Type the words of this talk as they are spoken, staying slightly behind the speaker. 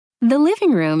The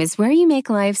living room is where you make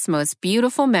life's most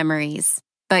beautiful memories.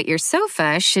 But your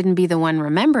sofa shouldn't be the one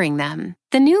remembering them.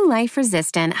 The new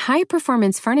life-resistant,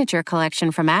 high-performance furniture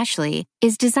collection from Ashley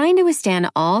is designed to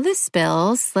withstand all the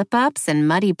spills, slip-ups, and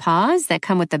muddy paws that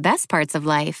come with the best parts of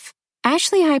life.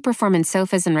 Ashley high-performance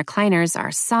sofas and recliners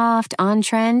are soft,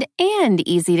 on-trend, and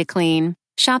easy to clean.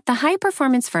 Shop the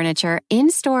high-performance furniture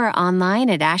in-store or online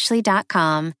at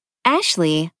ashley.com.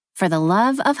 Ashley, for the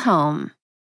love of home.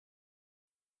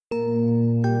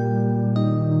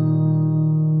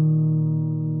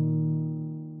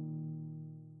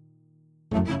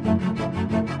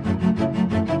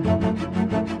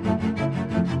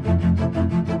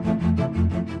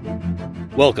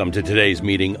 Welcome to today's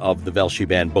meeting of the Velshi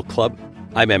Band Book Club.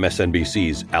 I'm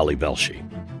MSNBC's Ali Velshi.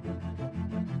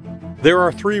 There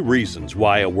are three reasons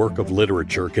why a work of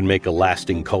literature can make a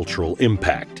lasting cultural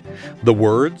impact: the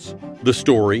words, the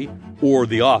story, or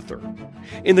the author.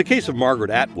 In the case of Margaret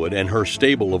Atwood and her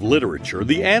stable of literature,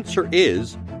 the answer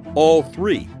is all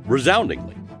three,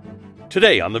 resoundingly.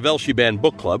 Today on the Velshi Band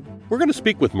Book Club, we're going to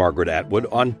speak with Margaret Atwood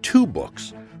on two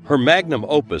books: her magnum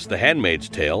opus, The Handmaid's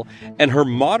Tale, and her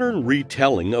modern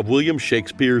retelling of William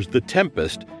Shakespeare's The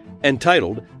Tempest,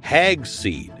 entitled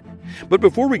Hagseed. But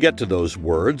before we get to those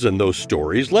words and those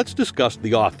stories, let's discuss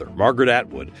the author, Margaret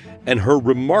Atwood, and her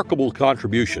remarkable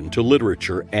contribution to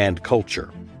literature and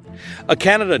culture. A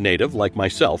Canada native like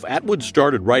myself, Atwood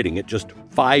started writing at just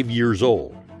 5 years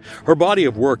old. Her body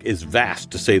of work is vast,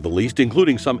 to say the least,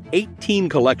 including some 18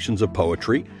 collections of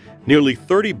poetry, nearly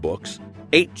 30 books,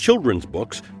 8 children's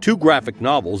books, 2 graphic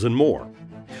novels, and more.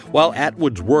 While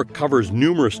Atwood's work covers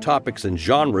numerous topics and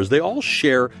genres, they all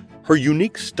share her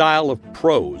unique style of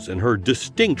prose and her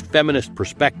distinct feminist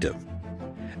perspective.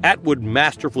 Atwood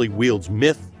masterfully wields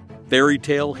myth, fairy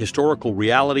tale, historical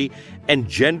reality, and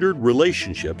gendered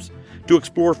relationships to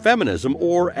explore feminism,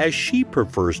 or, as she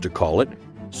prefers to call it,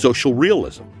 social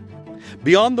realism.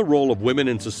 Beyond the role of women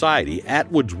in society,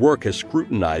 Atwood's work has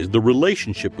scrutinized the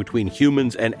relationship between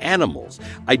humans and animals,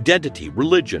 identity,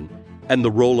 religion, and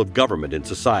the role of government in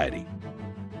society.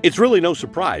 It's really no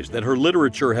surprise that her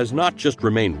literature has not just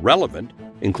remained relevant,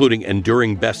 including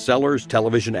enduring bestsellers,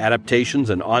 television adaptations,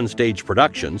 and onstage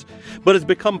productions, but has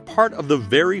become part of the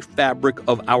very fabric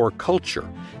of our culture.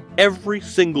 Every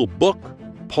single book,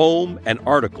 poem, and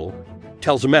article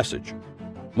tells a message,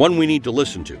 one we need to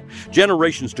listen to.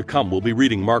 Generations to come will be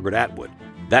reading Margaret Atwood.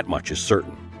 That much is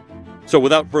certain. So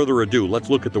without further ado, let's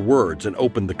look at the words and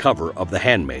open the cover of The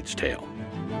Handmaid's Tale.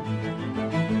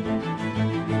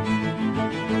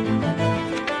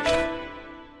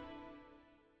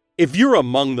 If you're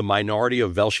among the minority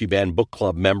of Velshi Band Book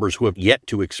Club members who have yet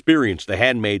to experience The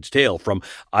Handmaid's Tale from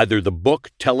either the book,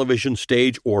 television,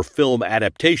 stage, or film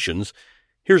adaptations,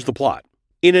 here's the plot.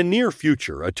 In a near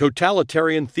future, a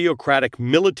totalitarian theocratic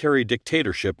military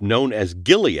dictatorship known as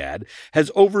Gilead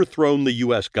has overthrown the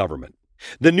U.S. government.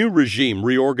 The new regime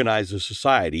reorganizes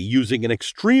society using an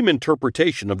extreme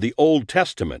interpretation of the Old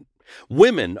Testament.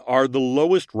 Women are the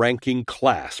lowest-ranking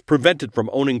class, prevented from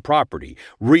owning property,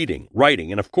 reading,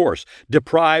 writing, and, of course,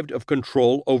 deprived of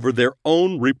control over their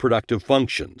own reproductive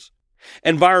functions.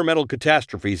 Environmental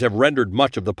catastrophes have rendered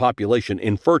much of the population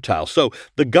infertile, so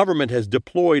the government has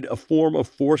deployed a form of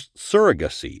forced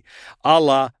surrogacy, a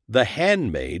la the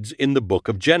handmaids in the book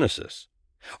of Genesis.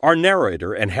 Our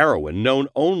narrator and heroine, known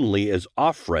only as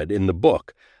Offred in the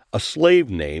book, a slave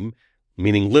name,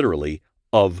 meaning literally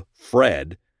of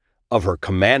Fred, of her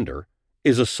commander,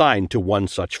 is assigned to one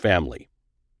such family.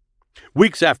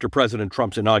 Weeks after President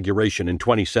Trump's inauguration in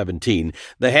 2017,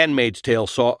 The Handmaid's Tale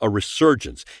saw a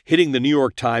resurgence, hitting the New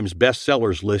York Times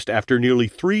bestsellers list after nearly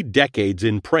 3 decades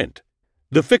in print.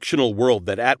 The fictional world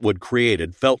that Atwood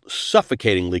created felt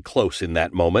suffocatingly close in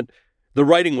that moment. The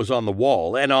writing was on the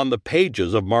wall and on the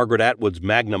pages of Margaret Atwood's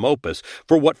magnum opus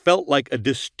for what felt like a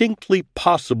distinctly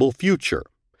possible future.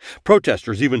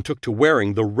 Protesters even took to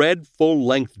wearing the red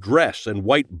full-length dress and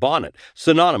white bonnet,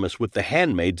 synonymous with the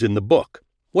handmaids in the book.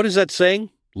 What is that saying?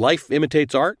 Life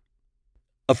imitates art?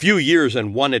 A few years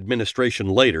and one administration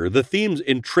later, the themes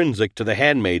intrinsic to The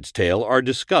Handmaid's Tale are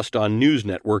discussed on news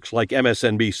networks like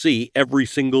MSNBC every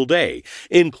single day,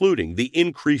 including the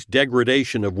increased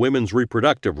degradation of women's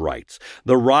reproductive rights,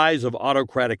 the rise of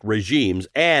autocratic regimes,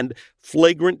 and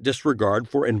flagrant disregard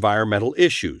for environmental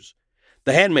issues.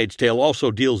 The Handmaid's Tale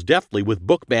also deals deftly with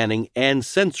book banning and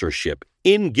censorship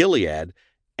in Gilead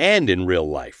and in real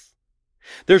life.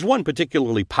 There's one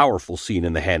particularly powerful scene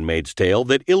in The Handmaid's Tale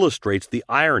that illustrates the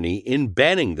irony in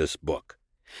banning this book.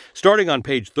 Starting on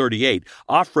page 38,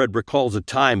 Offred recalls a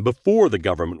time before the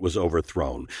government was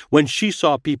overthrown, when she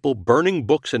saw people burning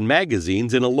books and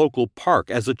magazines in a local park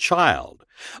as a child.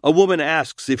 A woman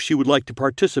asks if she would like to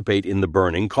participate in the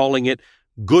burning, calling it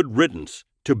good riddance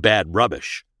to bad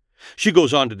rubbish. She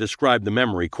goes on to describe the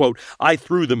memory, quote, "I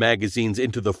threw the magazines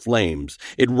into the flames.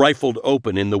 It rifled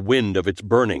open in the wind of its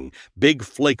burning. Big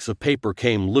flakes of paper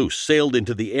came loose, sailed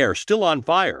into the air, still on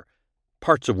fire.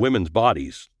 Parts of women's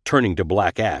bodies turning to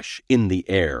black ash in the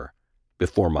air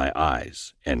before my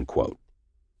eyes," end quote.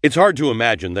 It's hard to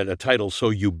imagine that a title so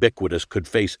ubiquitous could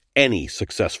face any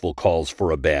successful calls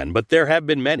for a ban, but there have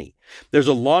been many. There's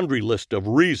a laundry list of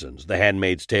reasons The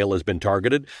Handmaid's Tale has been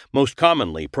targeted, most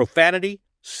commonly profanity,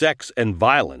 sex, and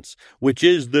violence, which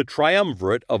is the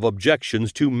triumvirate of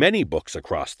objections to many books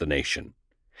across the nation.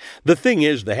 The thing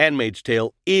is, The Handmaid's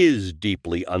Tale is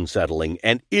deeply unsettling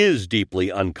and is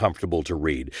deeply uncomfortable to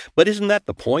read. But isn't that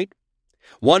the point?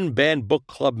 One banned book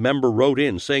club member wrote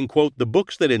in saying, quote, "The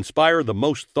books that inspire the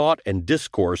most thought and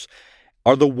discourse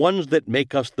are the ones that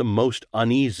make us the most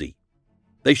uneasy.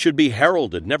 They should be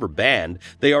heralded, never banned.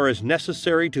 They are as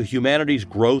necessary to humanity's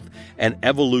growth and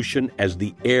evolution as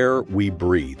the air we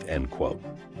breathe," end quote.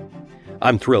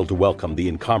 I'm thrilled to welcome the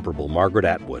incomparable Margaret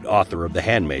Atwood, author of The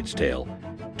Handmaid's Tale,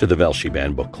 to the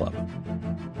Welsh-Ban Book Club.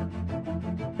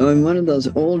 I'm one of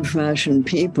those old-fashioned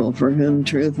people for whom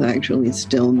truth actually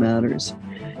still matters.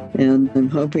 And I'm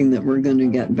hoping that we're going to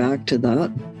get back to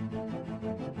that.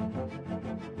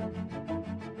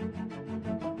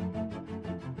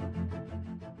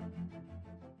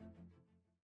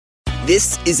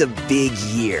 This is a big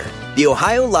year. The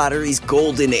Ohio Lottery's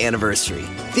golden anniversary.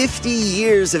 50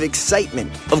 years of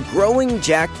excitement, of growing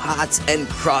jackpots and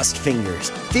crossed fingers.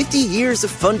 50 years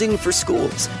of funding for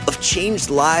schools, of changed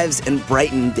lives and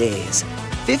brightened days.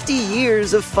 50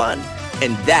 years of fun,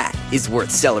 and that is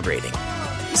worth celebrating.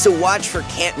 So watch for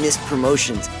can't-miss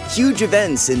promotions, huge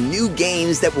events, and new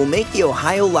games that will make the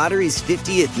Ohio Lottery's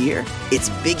 50th year its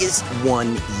biggest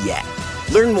one yet.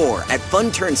 Learn more at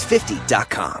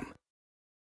funturns50.com.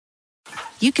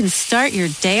 You can start your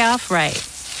day off right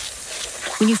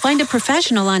when you find a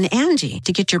professional on Angie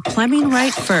to get your plumbing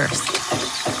right first.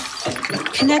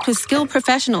 Connect with skilled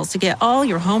professionals to get all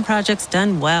your home projects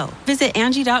done well. Visit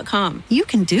Angie.com. You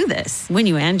can do this when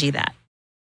you Angie that.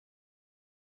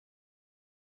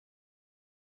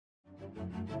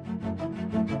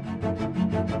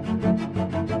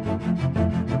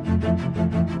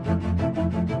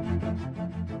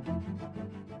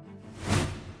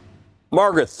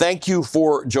 Margaret, thank you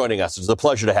for joining us. It's a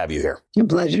pleasure to have you here. A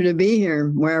pleasure to be here,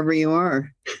 wherever you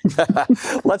are.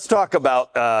 Let's talk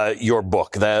about your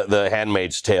book, The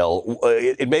Handmaid's Tale.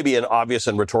 It may be an obvious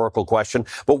and rhetorical question,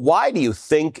 but why do you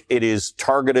think it is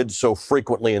targeted so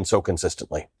frequently and so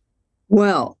consistently?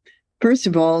 Well, first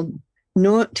of all,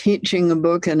 not teaching a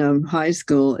book in a high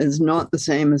school is not the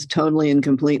same as totally and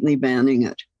completely banning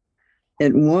it.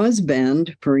 It was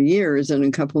banned for years in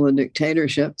a couple of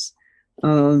dictatorships.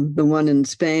 The one in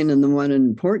Spain and the one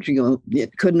in Portugal,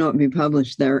 it could not be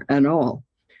published there at all.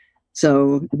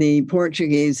 So the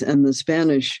Portuguese and the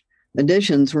Spanish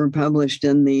editions were published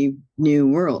in the New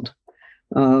World.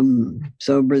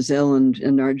 So Brazil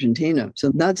and Argentina.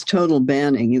 So that's total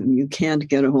banning. You can't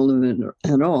get a hold of it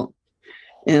at all.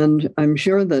 And I'm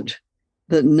sure that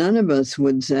none of us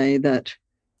would say that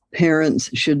parents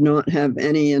should not have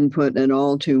any input at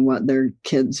all to what their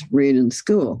kids read in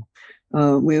school.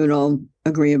 We would all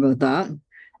agree about that.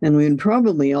 And we would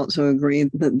probably also agree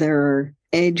that there are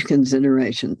age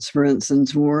considerations. For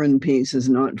instance, War and Peace is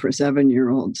not for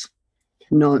 7-year-olds,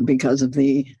 not because of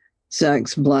the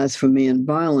sex, blasphemy, and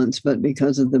violence, but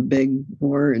because of the big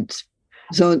words.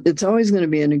 So it's always going to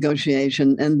be a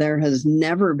negotiation. And there has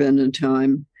never been a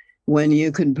time when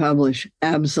you could publish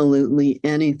absolutely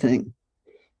anything.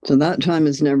 So that time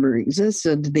has never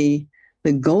existed. The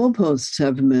goalposts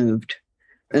have moved.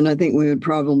 And I think we would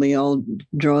probably all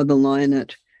draw the line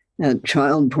at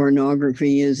child pornography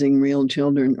using real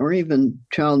children, or even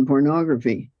child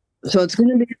pornography. So it's going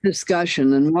to be a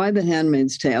discussion. And why The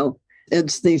Handmaid's Tale?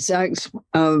 It's the sex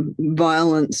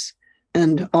violence,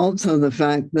 and also the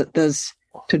fact that this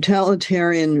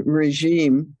totalitarian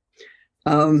regime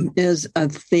is a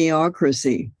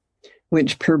theocracy,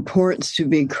 which purports to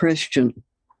be Christian.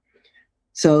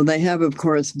 So they have, of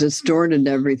course, distorted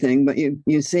everything, but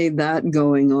you see that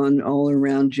going on all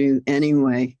around you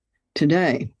anyway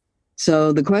today.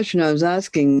 So the question I was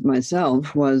asking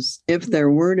myself was, if there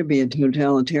were to be a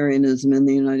totalitarianism in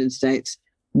the United States,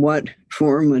 what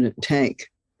form would it take?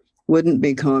 Wouldn't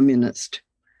be communist.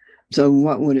 So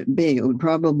what would it be? It would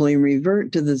probably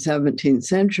revert to the 17th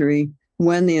century,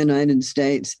 when the United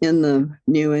States in the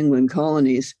New England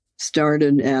colonies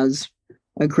started as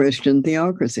a Christian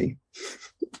theocracy.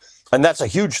 And that's a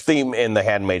huge theme in The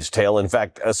Handmaid's Tale. In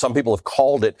fact, some people have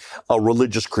called it a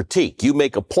religious critique. You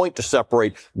make a point to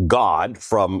separate God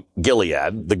from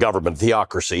Gilead, the government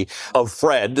theocracy, of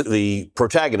Fred, the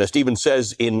protagonist, even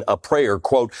says in a prayer,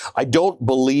 quote, "I don't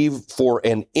believe for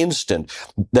an instant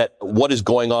that what is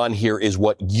going on here is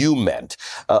what you meant."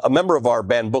 A member of our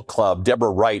banned book club,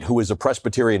 Deborah Wright, who is a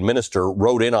Presbyterian minister,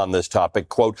 wrote in on this topic,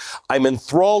 quote, "I'm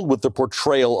enthralled with the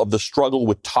portrayal of the struggle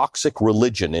with toxic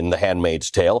religion in The Handmaid's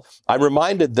Tale. I'm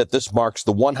reminded that this marks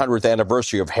the 100th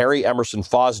anniversary of Harry Emerson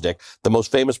Fosdick, the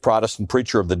most famous Protestant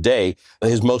preacher of the day,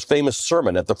 his most famous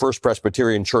sermon at the First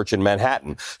Presbyterian Church in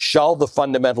Manhattan, "Shall the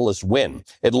Fundamentalist Win?"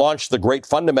 It launched the great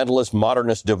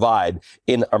fundamentalist-modernist divide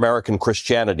in American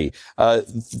Christianity.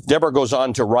 Deborah goes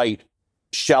on to write,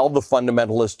 "Shall the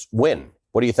fundamentalists win?"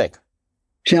 What do you think?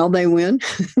 Shall they win?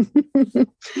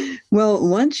 Well,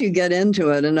 once you get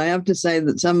into it, and I have to say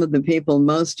that some of the people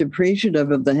most appreciative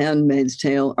of The Handmaid's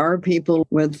Tale are people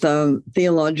with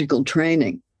theological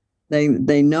training.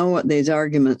 They know what these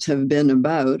arguments have been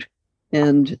about,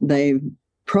 and they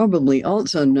probably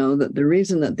also know that the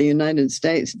reason that the United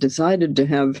States decided to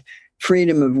have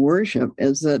freedom of worship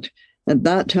is that at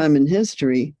that time in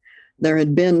history, there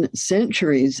had been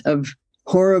centuries of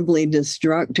horribly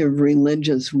destructive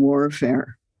religious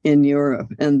warfare in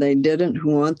Europe, and they didn't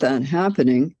want that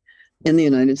happening in the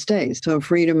United States. So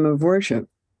freedom of worship.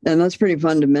 And that's pretty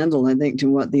fundamental, I think, to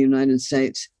what the United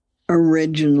States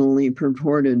originally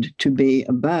purported to be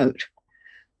about.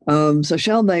 So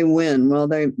shall they win? Well,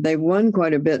 they won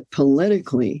quite a bit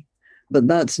politically, but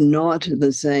that's not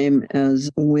the same as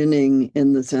winning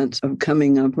in the sense of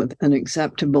coming up with an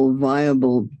acceptable,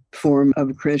 viable form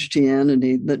of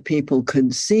Christianity that people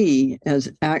could see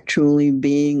as actually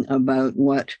being about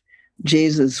what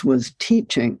Jesus was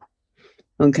teaching.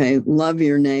 Okay, love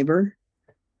your neighbor.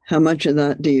 How much of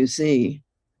that do you see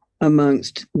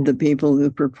amongst the people who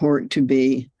purport to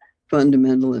be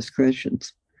fundamentalist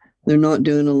Christians? They're not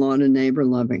doing a lot of neighbor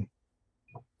loving.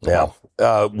 Yeah.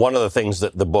 One of the things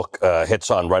that the book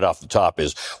hits on right off the top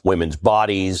is women's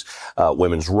bodies,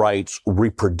 women's rights,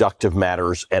 reproductive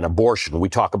matters, and abortion. We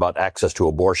talk about access to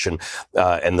abortion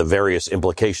and the various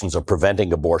implications of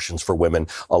preventing abortions for women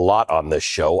a lot on this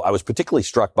show. I was particularly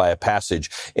struck by a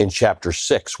passage in chapter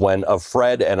 6 when of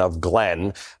Fred and of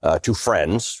Glenn, two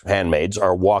friends, handmaids,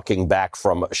 are walking back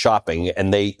from shopping,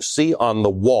 and they see on the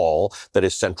wall that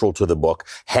is central to the book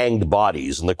hanged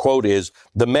bodies. And the quote is,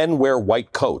 "The men wear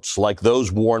white coats like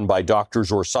those worn by doctors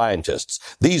or scientists.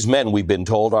 These men, we've been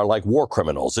told, are like war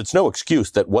criminals. It's no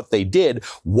excuse that what they did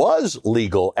was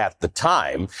legal at the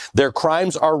time. Their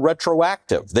crimes are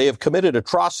retroactive. They have committed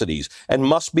atrocities and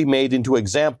must be made into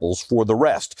examples for the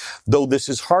rest. Though this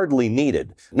is hardly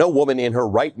needed. No woman in her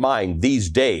right mind these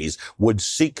days would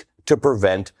seek to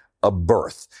prevent a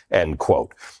birth," end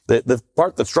quote. The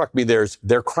part that struck me there is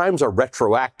their crimes are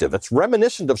retroactive. It's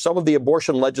reminiscent of some of the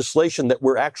abortion legislation that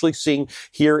we're actually seeing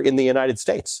here in the United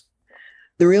States.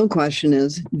 The real question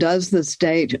is, does the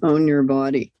state own your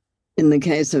body? In the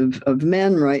case of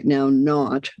men right now,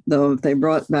 not, though if they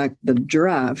brought back the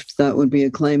draft, that would be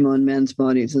a claim on men's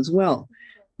bodies as well.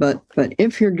 But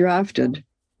if you're drafted,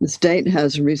 the state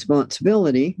has a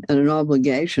responsibility and an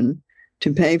obligation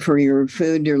to pay for your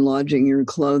food, your lodging, your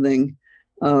clothing,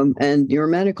 and your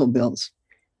medical bills.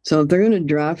 So if they're going to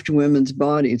draft women's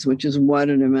bodies, which is what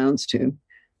it amounts to,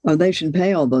 they should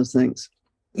pay all those things.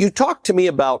 You talked to me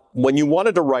about when you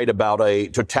wanted to write about a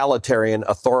totalitarian,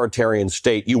 authoritarian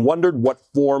state, you wondered what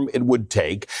form it would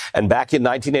take. And back in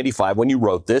 1985, when you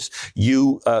wrote this,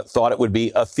 you thought it would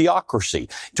be a theocracy.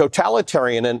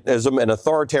 Totalitarianism and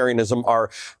authoritarianism are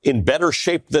in better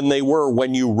shape than they were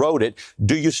when you wrote it.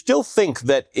 Do you still think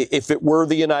that if it were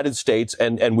the United States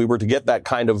and we were to get that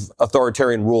kind of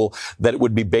authoritarian rule, that it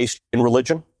would be based in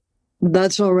religion?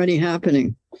 That's already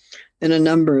happening in a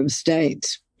number of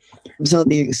states. So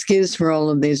the excuse for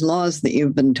all of these laws that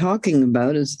you've been talking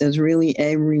about is really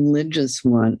a religious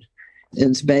one.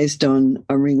 It's based on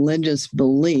a religious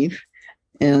belief.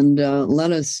 And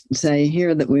let us say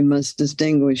here that we must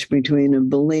distinguish between a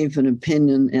belief, an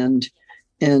opinion,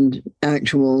 and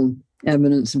actual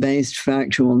evidence-based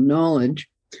factual knowledge.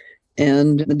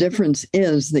 And the difference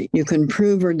is that you can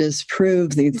prove or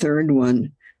disprove the third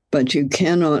one, but you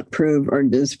cannot prove or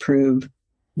disprove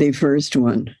the first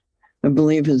one. A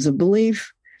belief is a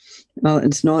belief.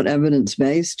 It's not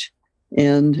evidence-based.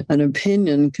 And an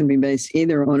opinion can be based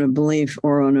either on a belief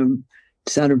or on a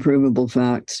set of provable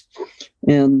facts.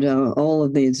 And all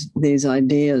of these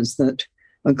ideas that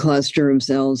a cluster of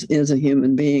cells is a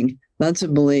human being, that's a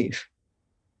belief.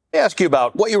 Let me ask you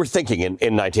about what you were thinking in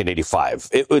 1985.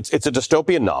 It's a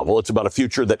dystopian novel. It's about a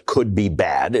future that could be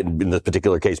bad, and in this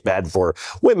particular case, bad for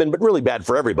women, but really bad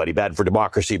for everybody, bad for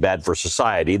democracy, bad for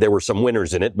society. There were some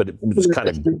winners in it, but it was kind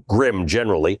of grim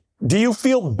generally. Do you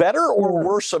feel better or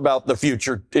worse about the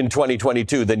future in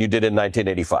 2022 than you did in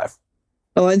 1985?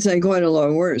 Oh, I'd say quite a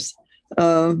lot worse,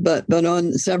 but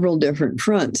on several different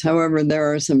fronts. However,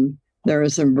 there are some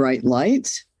bright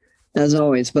lights, as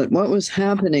always. But what was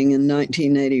happening in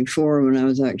 1984 when I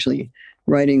was actually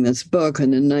writing this book,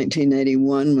 and in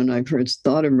 1981 when I first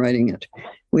thought of writing it,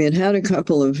 we had a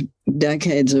couple of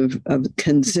decades of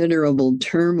considerable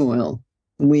turmoil.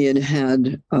 We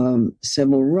had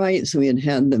civil rights. We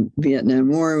had the Vietnam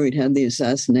War. We'd had the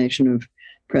assassination of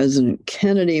President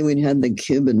Kennedy. We'd had the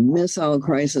Cuban Missile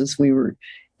Crisis. We were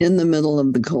in the middle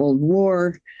of the Cold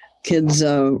War. Kids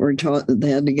were taught that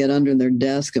they had to get under their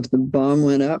desk if the bomb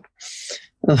went up.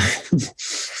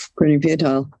 Pretty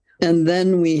futile. And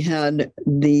then we had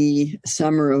the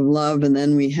Summer of Love, and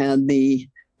then we had the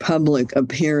public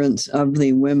appearance of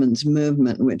the women's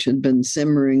movement, which had been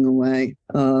simmering away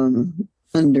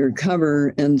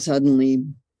undercover and suddenly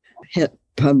hit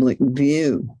public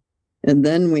view. And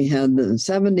then we had the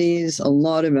 70s, a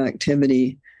lot of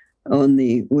activity on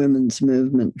the women's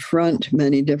movement front.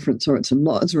 Many different sorts of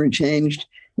laws were changed.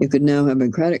 You could now have a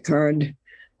credit card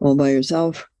all by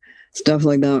yourself, stuff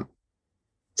like that.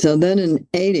 So then in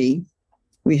 80,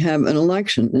 we have an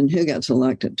election, and who gets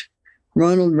elected?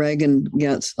 Ronald Reagan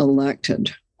gets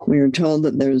elected. We are told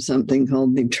that there's something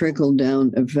called the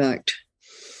trickle-down effect.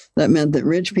 That meant that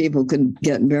rich people could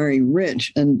get very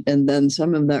rich, and then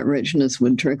some of that richness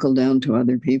would trickle down to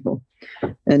other people.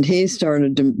 And he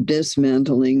started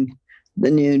dismantling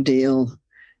the New Deal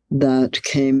that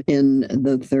came in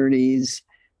the 30s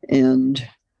and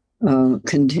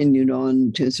continued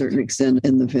on to a certain extent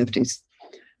in the 50s.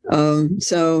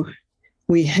 So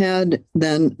we had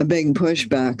then a big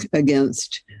pushback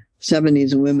against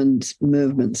 70s women's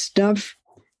movement stuff.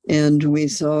 And we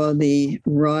saw the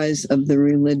rise of the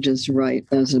religious right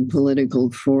as a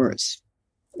political force.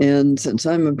 And since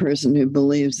I'm a person who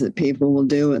believes that people will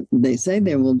do what they say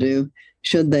they will do,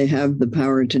 should they have the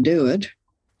power to do it,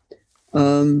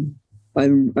 I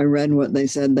read what they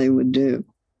said they would do.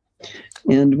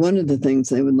 And one of the things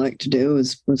they would like to do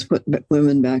was put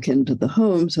women back into the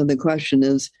home. So the question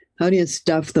is, how do you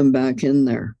stuff them back in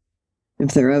there?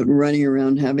 If they're out running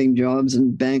around having jobs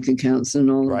and bank accounts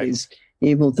and all of these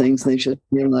evil things they should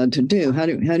be allowed to do. How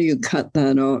do you cut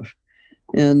that off?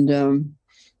 And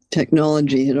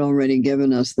technology had already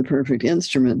given us the perfect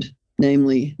instrument,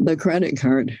 namely the credit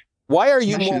card. Why are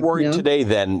you more worried today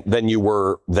than you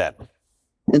were then?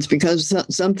 It's because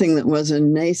something that was a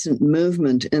nascent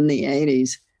movement in the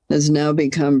 80s has now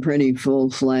become pretty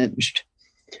full-fledged.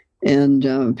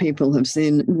 And people have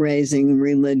seen raising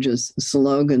religious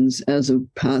slogans as a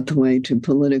pathway to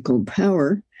political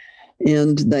power.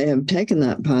 And they have taken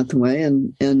that pathway,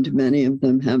 and many of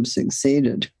them have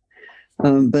succeeded.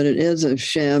 But it is a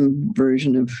sham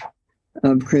version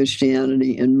of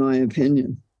Christianity, in my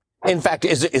opinion. In fact,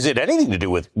 is it anything to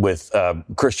do with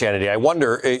Christianity? I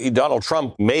wonder, Donald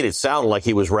Trump made it sound like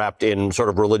he was wrapped in sort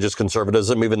of religious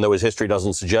conservatism, even though his history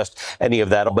doesn't suggest any of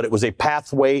that. But it was a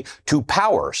pathway to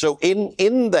power. So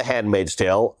in The Handmaid's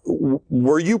Tale,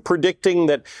 were you predicting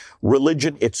that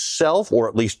religion itself, or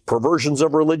at least perversions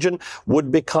of religion,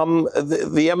 would become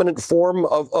the eminent form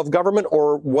of government?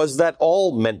 Or was that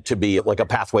all meant to be like a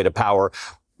pathway to power,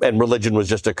 and religion was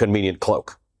just a convenient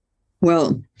cloak?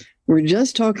 Well, we're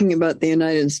just talking about the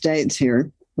United States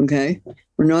here, okay?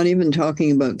 We're not even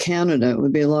talking about Canada. It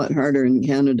would be a lot harder in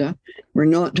Canada. We're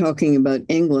not talking about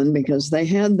England because they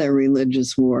had their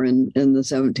religious war in the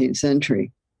 17th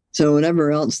century. So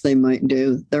whatever else they might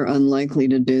do, they're unlikely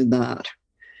to do that.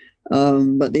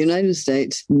 But the United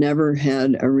States never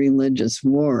had a religious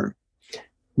war.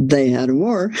 They had a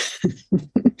war,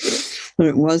 but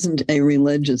it wasn't a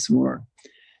religious war.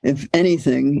 If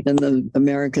anything, in the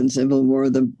American Civil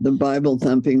War, the Bible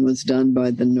thumping was done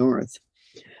by the North.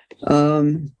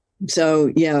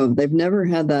 So, yeah, they've never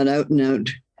had that out-and-out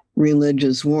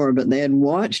religious war, but they had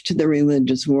watched the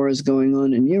religious wars going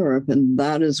on in Europe, and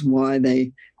that is why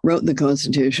they wrote the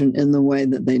Constitution in the way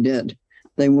that they did.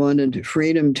 They wanted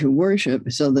freedom to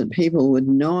worship so that people would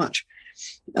not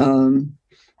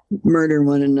murder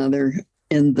one another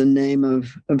in the name of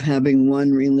having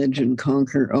one religion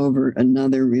conquer over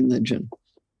another religion.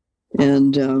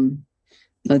 And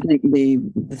I think the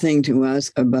thing to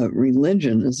ask about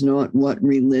religion is not what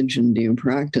religion do you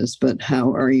practice, but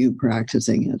how are you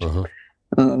practicing it?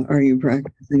 Are you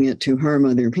practicing it to harm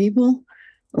other people,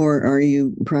 or are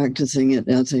you practicing it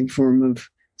as a form of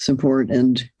support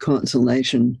and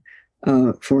consolation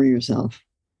for yourself.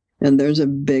 And there's a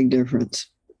big difference.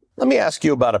 Let me ask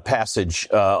you about a passage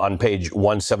on page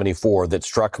 174 that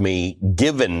struck me,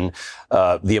 given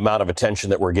the amount of attention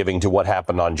that we're giving to what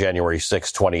happened on January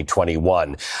 6,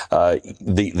 2021.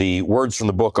 The words from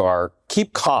the book are,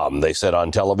 "Keep calm," they said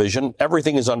on television.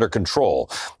 "Everything is under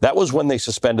control." That was when they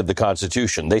suspended the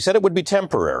Constitution. They said it would be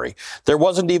temporary. There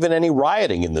wasn't even any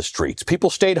rioting in the streets.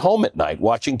 People stayed home at night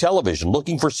watching television,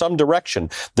 looking for some direction.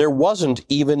 There wasn't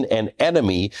even an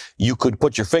enemy you could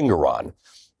put your finger on.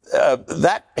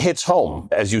 That hits home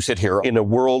as you sit here in a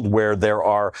world where there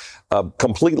are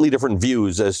completely different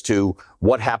views as to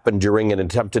what happened during an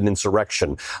attempted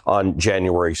insurrection on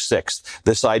January 6th.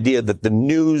 This idea that the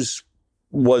news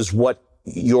was what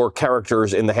your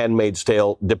characters in The Handmaid's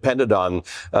Tale depended on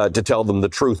to tell them the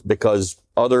truth because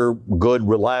other good,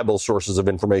 reliable sources of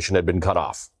information had been cut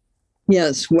off.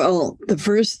 Yes. Well, the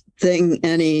first thing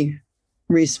any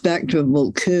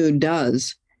respectable coup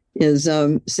does is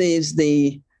seize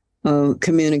the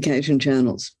communication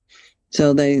channels.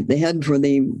 So they head for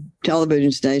the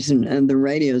television station and the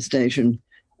radio station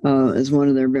as one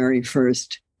of their very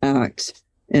first acts.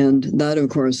 And that, of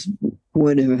course,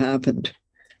 would have happened.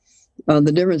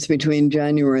 The difference between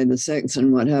January the 6th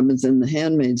and what happens in The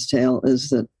Handmaid's Tale is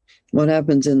that what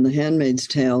happens in The Handmaid's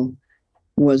Tale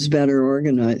was better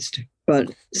organized.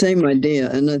 But same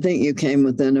idea. And I think you came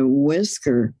within a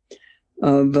whisker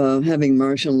of having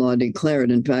martial law declared.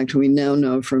 In fact, we now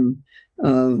know from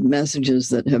messages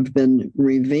that have been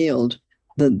revealed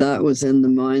that that was in the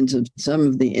minds of some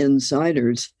of the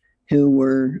insiders who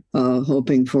were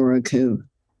hoping for a coup.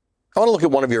 I want to look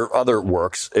at one of your other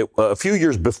works. A few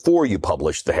years before you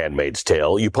published The Handmaid's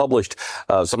Tale, you published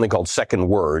something called Second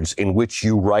Words, in which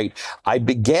you write, "I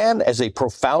began as a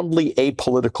profoundly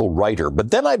apolitical writer,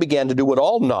 but then I began to do what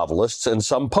all novelists and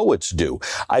some poets do.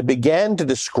 I began to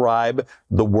describe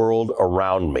the world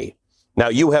around me." Now,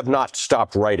 you have not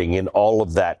stopped writing in all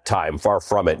of that time. Far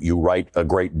from it. You write a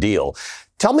great deal.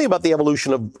 Tell me about the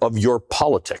evolution of your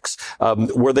politics.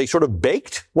 Were they sort of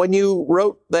baked when you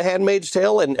wrote The Handmaid's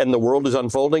Tale and the world is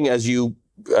unfolding as you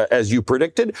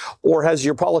predicted? Or has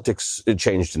your politics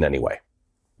changed in any way?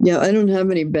 Yeah, I don't have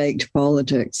any baked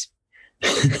politics.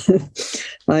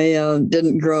 I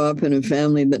didn't grow up in a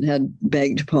family that had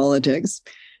baked politics.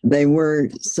 They were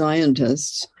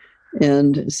scientists,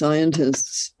 and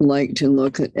scientists like to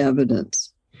look at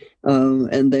evidence,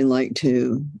 and they like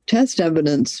to test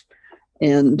evidence.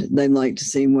 And they like to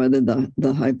see whether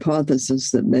the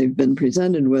hypothesis that they've been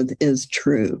presented with is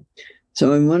true.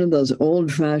 So I'm one of those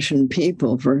old-fashioned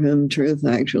people for whom truth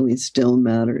actually still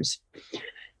matters.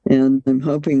 And I'm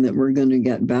hoping that we're going to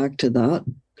get back to that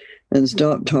and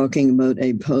stop talking about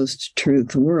a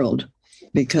post-truth world,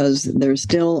 because there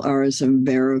still are some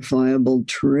verifiable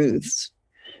truths.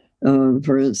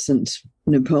 For instance,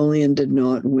 Napoleon did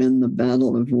not win the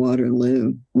Battle of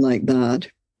Waterloo like that.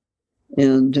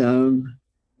 And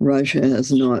Russia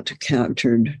has not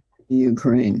captured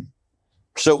Ukraine.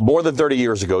 So more than 30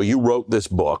 years ago, you wrote this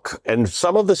book, and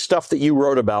some of the stuff that you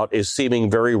wrote about is seeming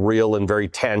very real and very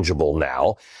tangible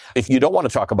now. If you don't want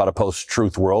to talk about a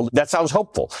post-truth world, that sounds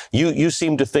hopeful. You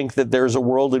seem to think that there's a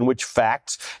world in which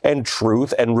facts and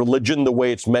truth and religion, the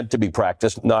way it's meant to be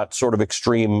practiced, not sort of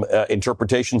extreme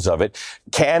interpretations of it,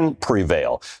 can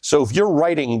prevail. So if you're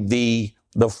writing the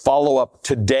follow-up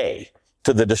today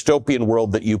to the dystopian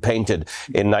world that you painted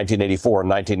in 1984 and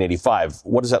 1985,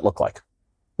 what does that look like?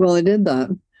 Well, I did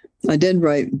that. I did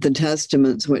write the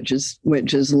Testaments, which is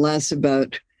less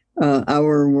about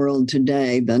our world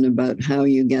today than about how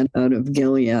you get out of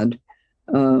Gilead.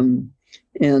 And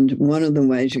one of the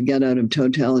ways you get out of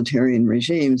totalitarian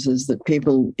regimes is that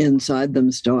people inside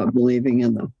them stop believing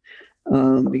in them.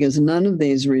 Because none of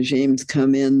these regimes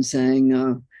come in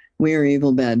saying, we are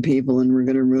evil, bad people, and we're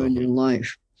going to ruin your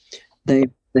life.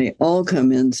 They all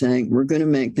come in saying, we're going to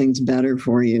make things better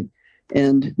for you.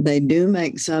 And they do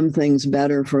make some things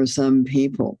better for some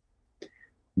people.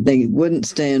 They wouldn't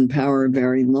stay in power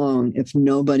very long if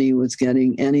nobody was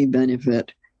getting any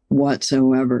benefit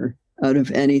whatsoever out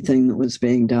of anything that was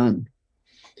being done.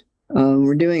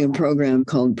 We're doing a program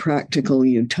called Practical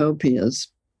Utopias,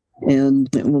 and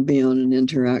it will be on an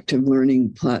interactive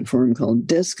learning platform called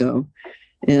Disco.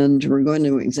 And we're going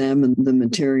to examine the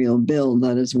material build.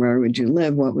 That is, where would you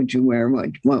live? What would you wear?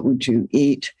 What would you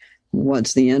eat?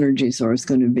 What's the energy source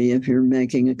going to be if you're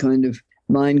making a kind of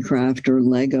Minecraft or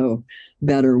Lego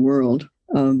better world?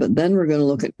 But then we're going to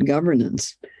look at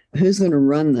governance. Who's going to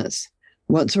run this?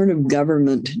 What sort of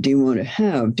government do you want to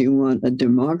have? Do you want a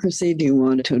democracy? Do you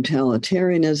want a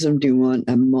totalitarianism? Do you want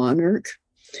a monarch?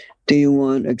 Do you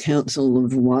want a council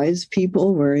of wise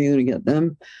people? Where are you going to get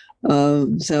them?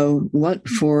 So what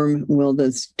form will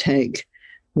this take?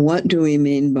 What do we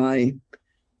mean by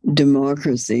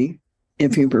democracy?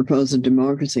 If you propose a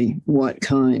democracy, what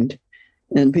kind?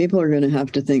 And people are going to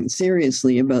have to think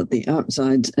seriously about the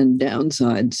upsides and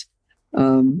downsides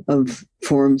of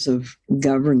forms of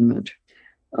government.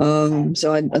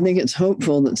 So I think it's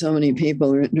hopeful that so many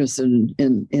people are interested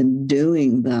in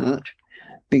doing that,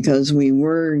 because we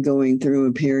were going through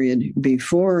a period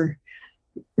before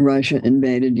Russia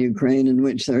invaded Ukraine in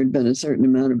which there had been a certain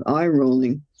amount of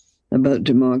eye-rolling about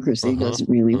democracy doesn't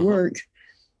really work.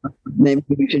 Maybe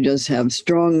we should just have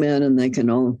strong men and they can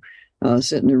all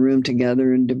sit in a room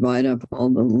together and divide up all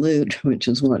the loot, which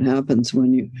is what happens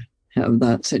when you have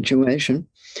that situation.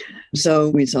 So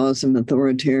we saw some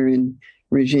authoritarian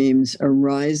regimes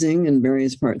arising in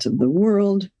various parts of the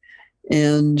world,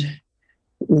 and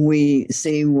we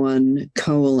see one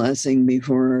coalescing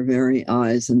before our very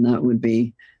eyes, and that would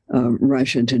be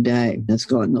Russia today. It's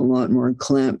gotten a lot more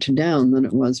clamped down than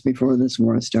it was before this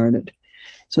war started.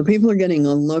 So people are getting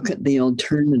a look at the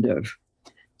alternative.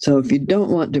 So if you don't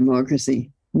want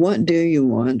democracy, what do you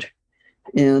want?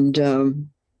 And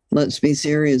let's be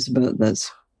serious about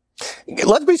this.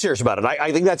 Let's be serious about it.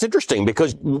 I think that's interesting,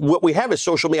 because what we have is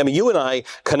social media. I mean, you and I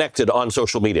connected on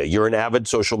social media. You're an avid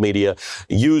social media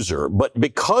user. But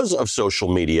because of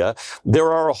social media,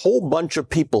 there are a whole bunch of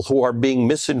people who are being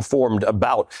misinformed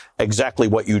about exactly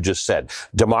what you just said,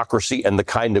 democracy and the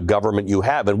kind of government you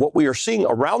have. And what we are seeing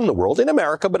around the world, in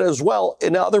America, but as well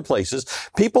in other places,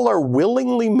 people are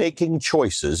willingly making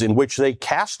choices in which they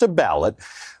cast a ballot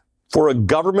for a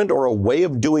government or a way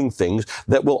of doing things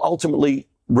that will ultimately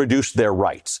reduce their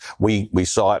rights. We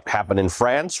saw it happen in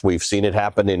France. We've seen it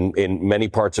happen in many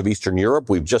parts of Eastern Europe.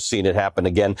 We've just seen it happen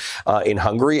again in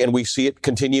Hungary, and we see it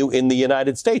continue in the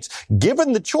United States.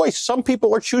 Given the choice, some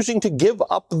people are choosing to give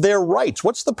up their rights.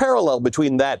 What's the parallel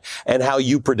between that and how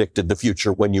you predicted the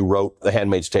future when you wrote The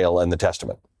Handmaid's Tale and the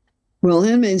Testament? Well,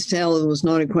 Handmaid's Tale was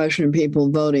not a question of people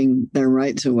voting their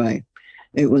rights away.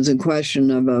 It was a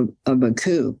question of a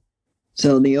coup.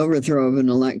 So the overthrow of an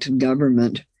elected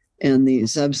government and the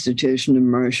substitution of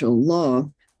martial law,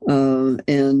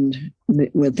 and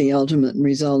with the ultimate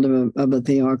result of a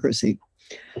theocracy.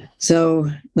 So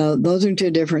those are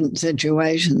two different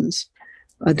situations.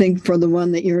 I think for the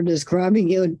one that you're describing,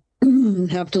 you would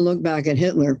have to look back at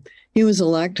Hitler. He was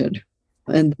elected,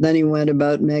 and then he went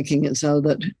about making it so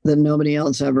that nobody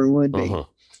else ever would be.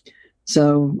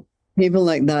 So people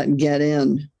like that get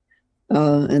in,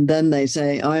 and then they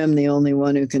say, I am the only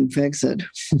one who can fix it.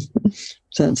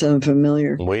 Does that sound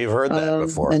familiar? We've heard that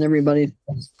before. And everybody,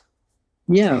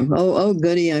 yeah, oh,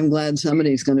 goody, I'm glad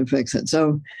somebody's going to fix it.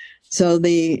 So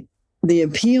the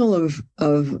appeal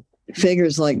of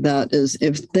figures like that is,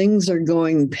 if things are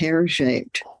going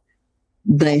pear-shaped,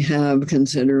 they have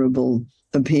considerable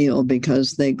appeal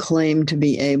because they claim to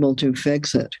be able to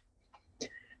fix it.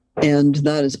 And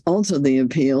that is also the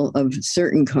appeal of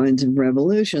certain kinds of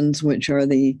revolutions, which are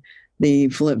the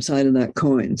flip side of that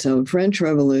coin. So French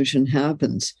Revolution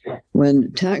happens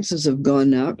when taxes have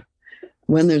gone up,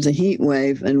 when there's a heat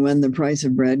wave, and when the price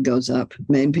of bread goes up,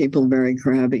 made people very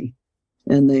crabby,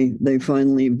 and they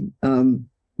finally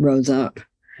rose up.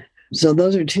 So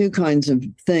those are two kinds of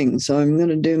things. So I'm going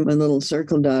to do my little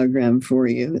circle diagram for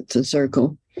you. It's a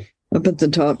circle. Up at the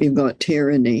top, you've got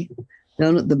tyranny.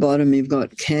 Down at the bottom, you've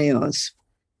got chaos.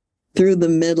 Through the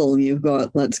middle, you've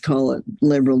got, let's call it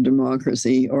liberal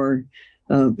democracy, or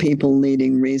people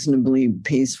leading reasonably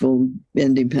peaceful,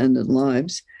 independent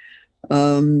lives.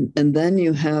 And then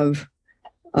you have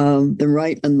the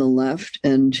right and the left,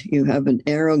 and you have an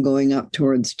arrow going up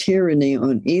towards tyranny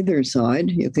on either side.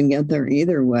 You can get there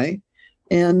either way.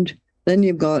 And then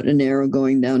you've got an arrow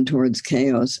going down towards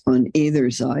chaos on either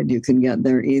side. You can get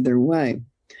there either way.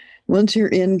 Once you're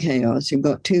in chaos, you've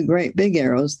got two great big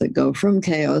arrows that go from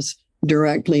chaos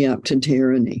directly up to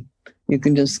tyranny. You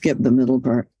can just skip the middle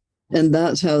part. And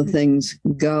that's how things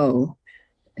go.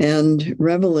 And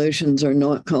revolutions are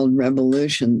not called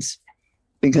revolutions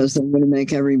because they're going to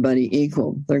make everybody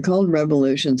equal. They're called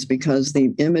revolutions because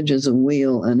the image is a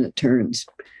wheel and it turns.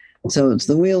 So it's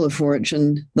the wheel of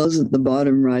fortune. Those at the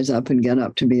bottom rise up and get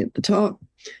up to be at the top.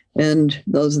 And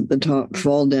those at the top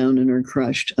fall down and are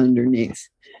crushed underneath.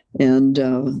 And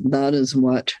that is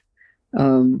what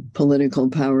political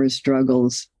power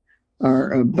struggles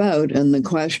are about. And the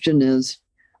question is,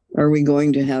 are we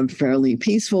going to have fairly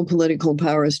peaceful political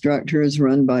power structures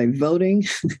run by voting,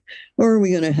 or are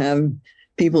we going to have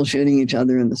people shooting each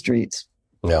other in the streets?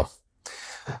 Yeah.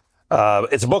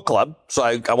 It's a book club, so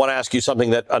I want to ask you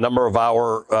something that a number of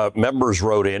our members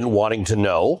wrote in wanting to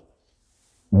know.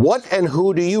 What and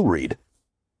who do you read?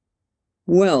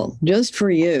 Well, just for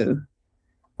you,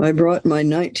 I brought my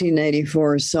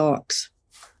 1984 socks.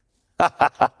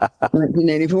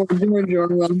 1984, George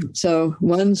Orwell. So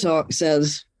one sock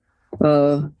says,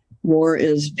 war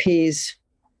is peace,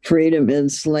 freedom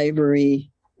is slavery,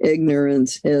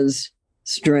 ignorance is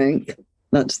strength.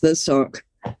 That's this sock.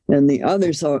 And the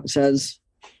other sock says,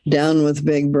 down with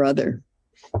Big Brother.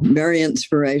 Very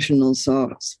inspirational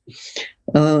socks.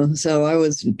 So I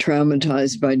was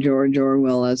traumatized by George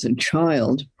Orwell as a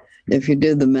child. If you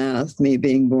do the math, me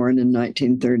being born in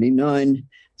 1939,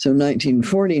 so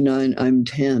 1949, I'm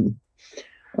 10.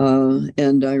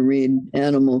 And I read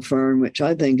Animal Farm, which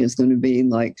I think is going to be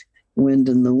like Wind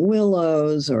in the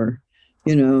Willows or,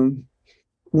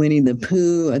 Winnie the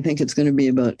Pooh. I think it's going to be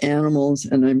about animals,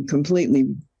 and I'm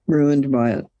completely ruined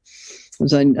by it.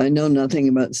 Because I know nothing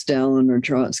about Stalin or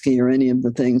Trotsky or any of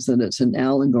the things that it's an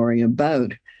allegory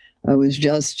about. I was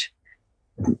just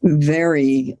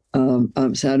very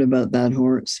upset about that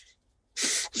horse.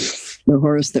 The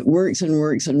horse that works and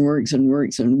works and works and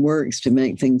works and works to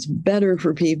make things better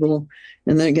for people,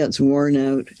 and then it gets worn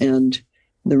out and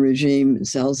the regime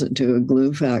sells it to a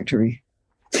glue factory.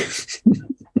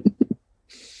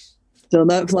 So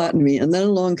that flattened me. And then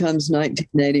along comes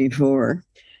 1984.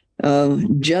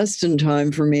 Just in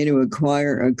time for me to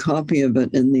acquire a copy of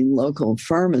it in the local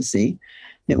pharmacy.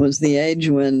 It was the age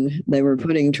when they were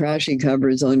putting trashy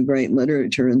covers on great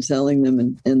literature and selling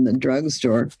them in the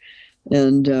drugstore.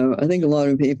 And I think a lot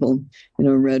of people,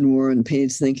 read War and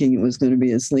Peace thinking it was going to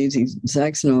be a sleazy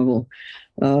sex novel.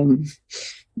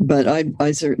 But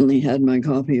I certainly had my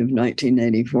copy of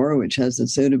 1984, which has a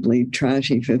suitably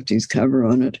trashy 50s cover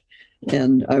on it.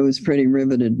 And I was pretty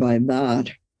riveted by that.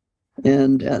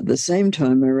 And at the same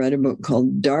time, I read a book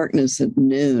called Darkness at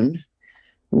Noon,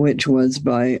 which was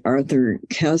by Arthur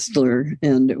Koestler,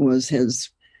 and it was his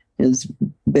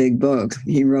big book.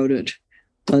 He wrote it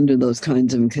under those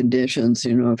kinds of conditions.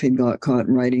 If he'd got caught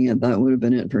writing it, that would have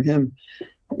been it for him.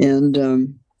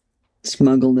 And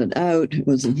smuggled it out. It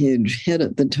was a huge hit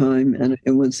at the time, and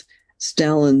it was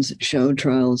Stalin's show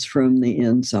trials from the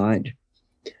inside.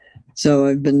 So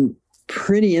I've been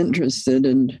pretty interested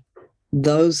in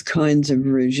those kinds of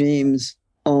regimes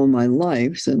all my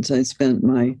life since I spent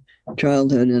my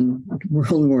childhood in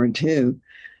World War II.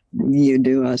 You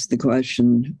do ask the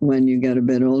question when you get a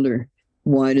bit older,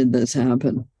 why did this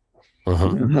happen?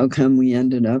 How come we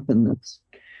ended up in this?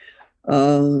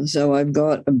 So I've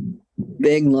got a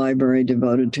big library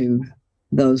devoted to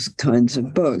those kinds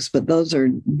of books, but those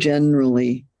are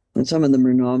generally, and some of them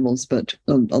are novels, but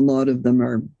a lot of them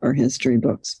are history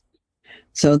books.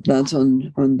 So that's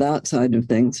on that side of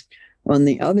things. On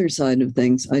the other side of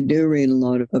things, I do read a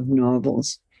lot of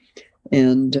novels.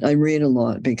 And I read a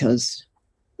lot because,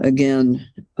 again,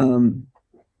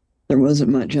 there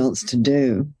wasn't much else to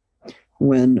do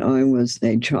when I was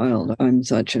a child. I'm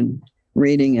such a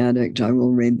reading addict. I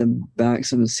will read the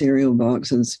backs of cereal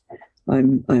boxes.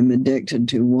 I'm addicted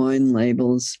to wine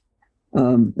labels,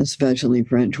 especially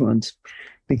French ones,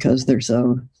 because they're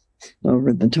so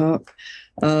over the top.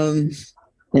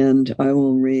 And I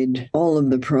will read all of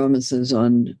the promises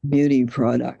on beauty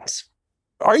products.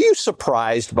 Are you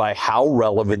surprised by how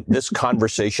relevant this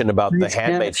conversation about The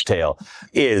Handmaid's Tale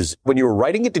is? When you were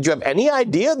writing it, did you have any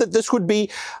idea that this would be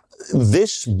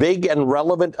this big and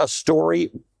relevant a story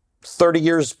 30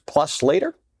 years plus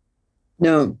later?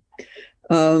 No.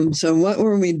 So what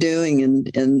were we doing in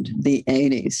the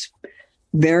 80s?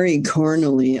 Very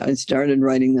cornily, I started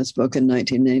writing this book in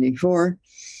 1984.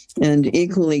 And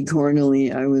equally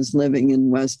cornily, I was living in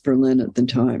West Berlin at the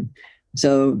time.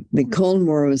 So the Cold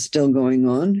War was still going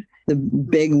on. The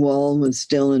big wall was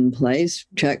still in place.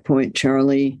 Checkpoint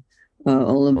Charlie,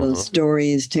 all of those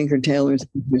stories, Tinker Tailor's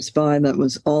Spy, that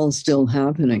was all still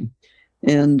happening.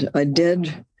 And I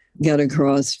did get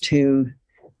across to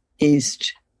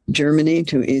East Germany,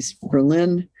 to East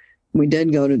Berlin. We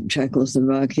did go to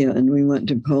Czechoslovakia, and we went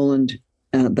to Poland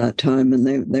at that time, and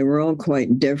they were all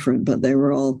quite different, but they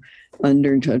were all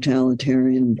under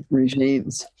totalitarian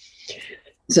regimes.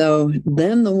 So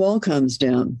then the wall comes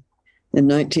down in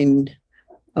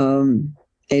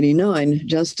 1989,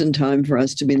 just in time for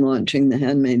us to be launching the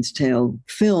Handmaid's Tale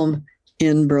film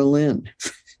in Berlin.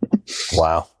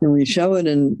 Wow. And we show it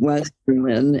in West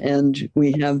Berlin, and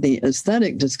we have the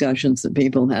aesthetic discussions that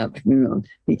people have,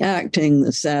 the acting,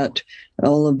 the set,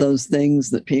 all of those things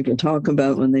that people talk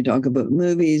about when they talk about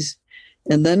movies.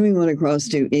 And then we went across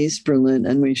to East Berlin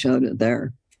and we showed it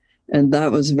there. And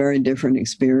that was a very different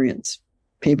experience.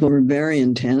 People were very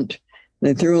intent.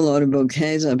 They threw a lot of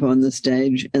bouquets up on the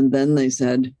stage, and then they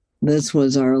said, "This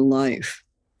was our life."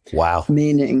 Wow.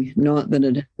 Meaning not that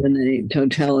it had been a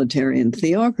totalitarian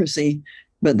theocracy,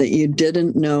 but that you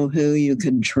didn't know who you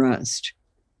could trust.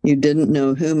 You didn't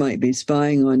know who might be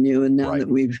spying on you. And now that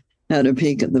we've had a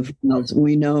peek at the files,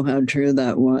 we know how true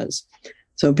that was.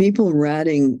 So people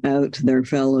ratting out their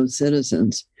fellow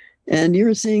citizens. And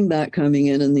you're seeing that coming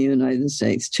in the United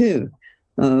States too.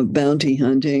 Bounty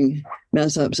hunting,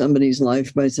 mess up somebody's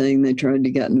life by saying they tried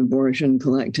to get an abortion,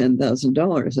 collect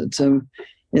 $10,000.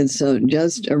 It's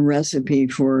just a recipe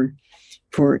for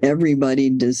everybody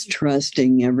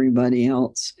distrusting everybody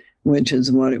else, which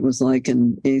is what it was like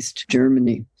in East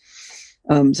Germany.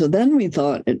 So then we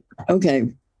thought, okay,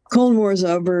 Cold War's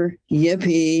over,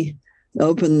 yippee,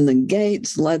 open the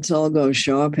gates, let's all go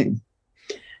shopping.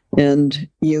 And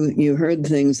you heard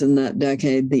things in that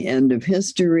decade, the end of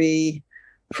history,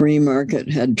 free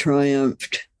market had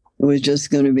triumphed. It was just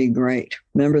going to be great.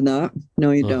 Remember that?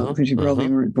 No, you don't, because you probably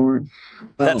weren't born.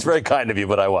 Well, that's very kind of you,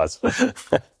 but I was.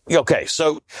 Okay,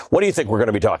 so what do you think we're going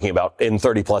to be talking about in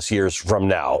 30 plus years from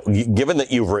now? Given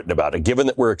that you've written about it, given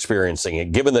that we're experiencing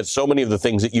it, given that so many of the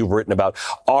things that you've written about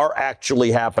are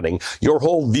actually happening, your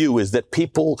whole view is that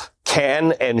people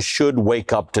can and should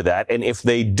wake up to that. And if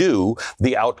they do,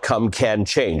 the outcome can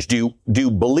change. Do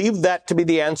you believe that to be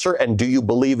the answer? And do you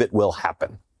believe it will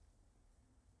happen?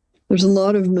 There's a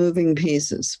lot of moving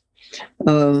pieces.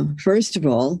 First of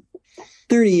all,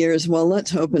 30 years, well, let's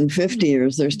hope in 50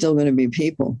 years, there's still going to be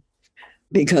people,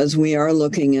 because we are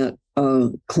looking at a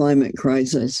climate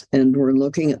crisis, and we're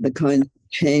looking at the kind of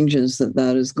changes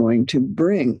that is going to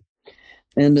bring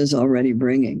and is already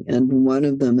bringing. And one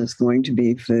of them is going to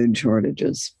be food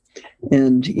shortages.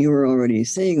 And you are already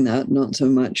seeing that, not so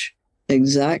much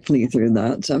exactly through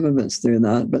that. Some of it's through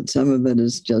that, but some of it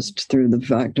is just through the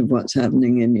fact of what's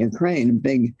happening in Ukraine.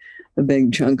 A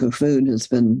big chunk of food has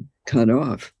been cut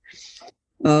off.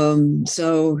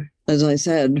 So, as I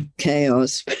said,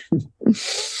 chaos,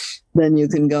 then you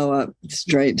can go up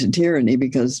straight to tyranny,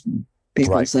 because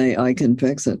people say, I can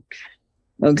fix it.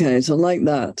 Okay, so like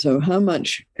that. So how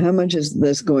much is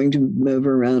this going to move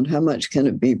around? How much can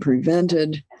it be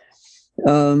prevented?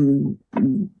 The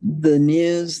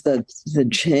news that the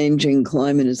changing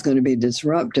climate is going to be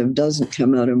disruptive doesn't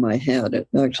come out of my head. It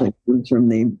actually comes from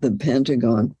the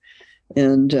Pentagon.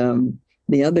 And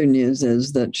the other news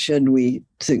is that should we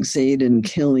succeed in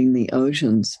killing the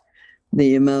oceans,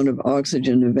 the amount of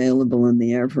oxygen available in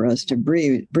the air for us to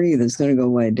breathe is going to go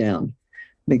way down,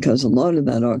 because a lot of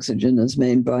that oxygen is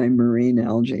made by marine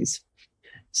algae.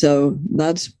 So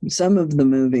that's some of the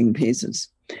moving pieces.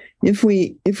 If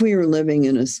we were living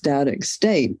in a static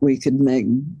state, we could make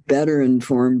better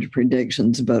informed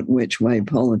predictions about which way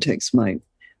politics might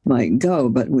go,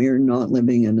 but we are not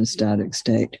living in a static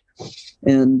state.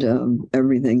 And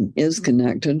everything is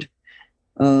connected.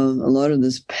 A lot of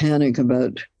this panic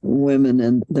about women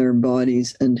and their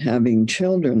bodies and having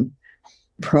children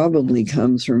probably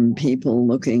comes from people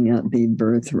looking at the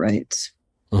birth rates.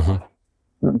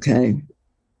 Okay.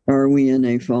 Are we in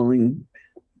a falling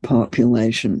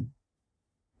population?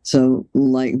 So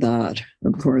like that,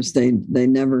 of course, they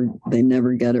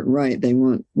never get it right. They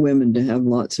want women to have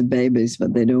lots of babies,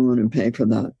 but they don't want to pay for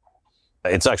that.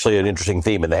 It's actually an interesting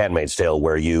theme in The Handmaid's Tale,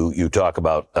 where you talk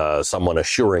about someone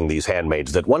assuring these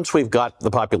handmaids that once we've got the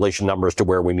population numbers to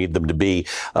where we need them to be,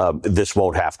 this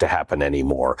won't have to happen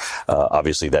anymore.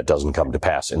 Obviously, that doesn't come to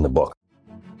pass in the book.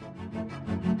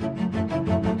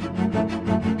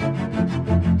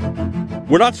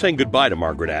 We're not saying goodbye to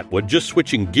Margaret Atwood, just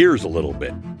switching gears a little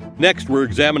bit. Next, we're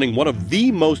examining one of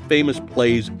the most famous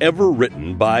plays ever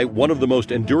written by one of the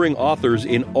most enduring authors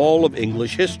in all of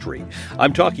English history.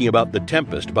 I'm talking about The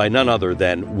Tempest by none other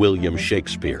than William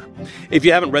Shakespeare. If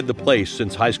you haven't read the play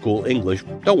since high school English,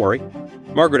 don't worry.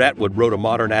 Margaret Atwood wrote a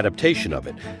modern adaptation of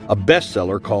it, a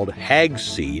bestseller called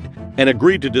Hagseed, and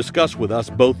agreed to discuss with us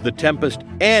both The Tempest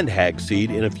and Hagseed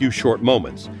in a few short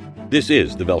moments. This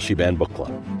is the Velshi Band Book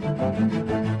Club.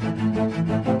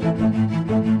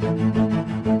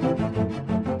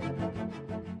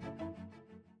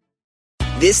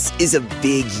 This is a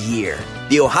big year.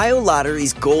 The Ohio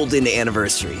Lottery's golden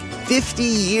anniversary. 50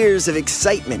 years of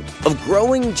excitement, of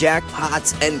growing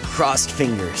jackpots and crossed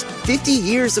fingers. 50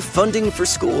 years of funding for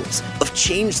schools, of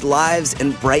changed lives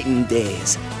and brightened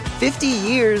days. 50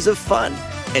 years of fun,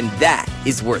 and that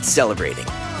is worth celebrating.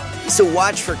 So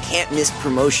watch for can't-miss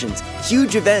promotions,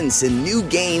 huge events, and new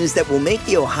games that will make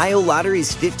the Ohio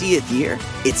Lottery's 50th year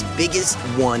its biggest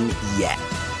one yet.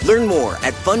 Learn more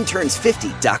at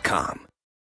funturns50.com.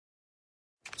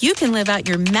 You can live out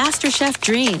your MasterChef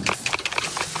dreams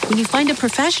when you find a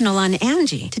professional on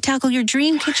Angie to tackle your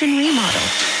dream kitchen remodel.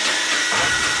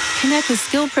 Connect with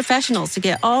skilled professionals to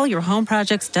get all your home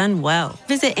projects done well.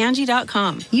 Visit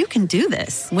Angie.com. You can do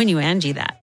this when you Angie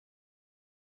that.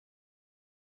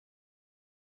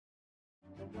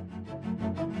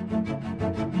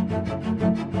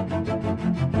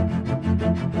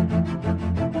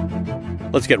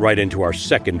 Let's get right into our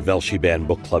second Velshi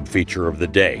Book Club feature of the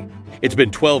day. It's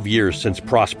been 12 years since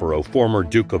Prospero, former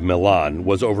Duke of Milan,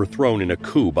 was overthrown in a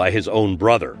coup by his own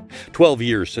brother. 12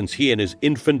 years since he and his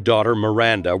infant daughter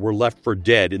Miranda were left for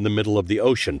dead in the middle of the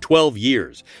ocean. 12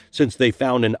 years since they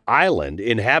found an island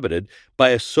inhabited by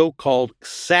a so-called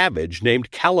savage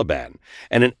named Caliban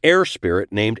and an air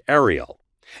spirit named Ariel.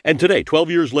 And today,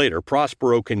 12 years later,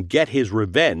 Prospero can get his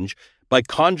revenge by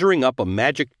conjuring up a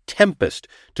magic tempest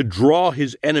to draw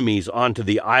his enemies onto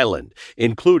the island,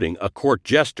 including a court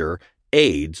jester,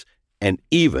 aides, and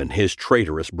even his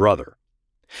traitorous brother.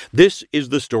 This is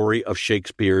the story of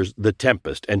Shakespeare's The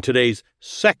Tempest and today's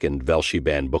second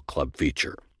Velshi Book Club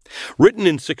feature. Written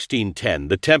in 1610,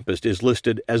 The Tempest is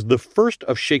listed as the first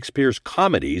of Shakespeare's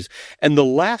comedies and the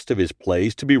last of his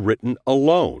plays to be written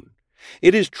alone.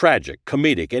 It is tragic,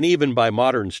 comedic, and even by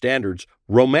modern standards,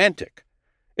 romantic.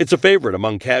 It's a favorite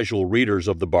among casual readers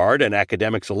of the Bard and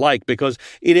academics alike because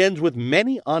it ends with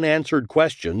many unanswered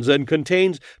questions and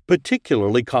contains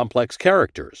particularly complex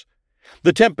characters.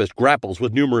 The Tempest grapples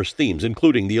with numerous themes,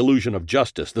 including the illusion of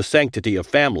justice, the sanctity of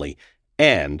family,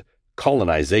 and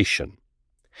colonization.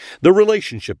 The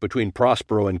relationship between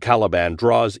Prospero and Caliban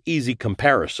draws easy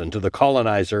comparison to the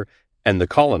colonizer and the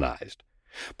colonized.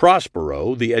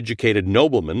 Prospero, the educated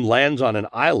nobleman, lands on an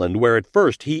island where at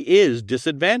first he is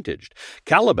disadvantaged.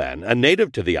 Caliban, a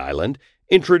native to the island,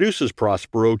 introduces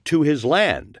Prospero to his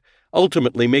land,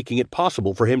 ultimately making it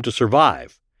possible for him to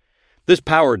survive. This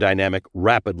power dynamic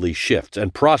rapidly shifts,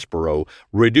 and Prospero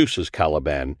reduces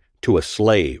Caliban to a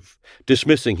slave,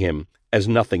 dismissing him as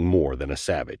nothing more than a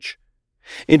savage.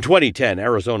 In 2010,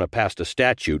 Arizona passed a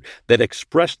statute that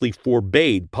expressly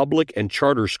forbade public and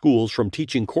charter schools from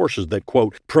teaching courses that,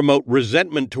 quote, promote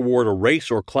resentment toward a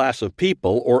race or class of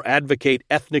people or advocate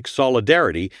ethnic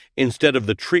solidarity instead of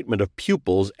the treatment of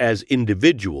pupils as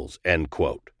individuals, end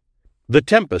quote. The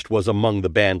Tempest was among the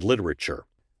banned literature.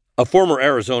 A former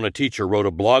Arizona teacher wrote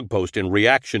a blog post in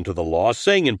reaction to the law,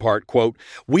 saying in part, quote,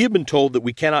 we have been told that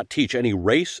we cannot teach any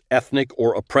race, ethnic,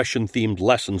 or oppression-themed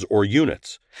lessons or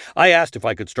units. I asked if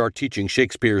I could start teaching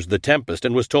Shakespeare's The Tempest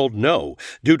and was told no,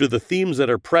 due to the themes that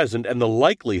are present and the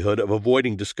likelihood of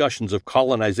avoiding discussions of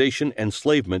colonization,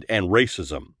 enslavement, and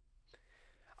racism.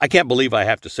 I can't believe I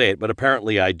have to say it, but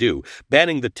apparently I do.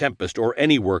 Banning The Tempest, or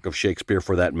any work of Shakespeare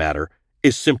for that matter,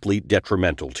 is simply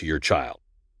detrimental to your child.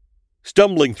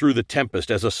 Stumbling through The Tempest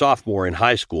as a sophomore in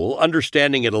high school,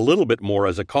 understanding it a little bit more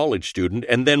as a college student,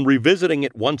 and then revisiting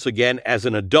it once again as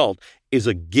an adult is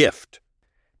a gift.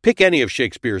 Pick any of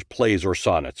Shakespeare's plays or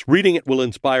sonnets. Reading it will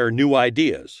inspire new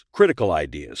ideas, critical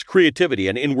ideas, creativity,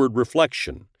 and inward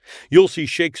reflection. You'll see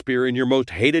Shakespeare in your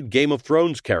most hated Game of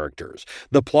Thrones characters,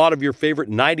 the plot of your favorite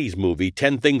 90s movie,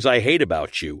 10 Things I Hate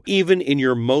About You, even in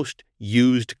your most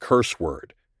used curse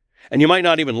word. And you might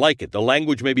not even like it. The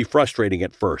language may be frustrating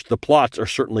at first. The plots are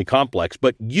certainly complex,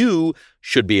 but you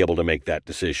should be able to make that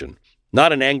decision,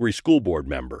 not an angry school board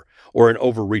member or an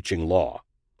overreaching law.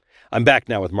 I'm back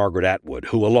now with Margaret Atwood,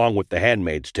 who, along with The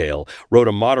Handmaid's Tale, wrote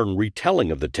a modern retelling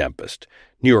of The Tempest,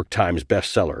 New York Times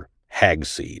bestseller,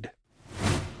 Hagseed.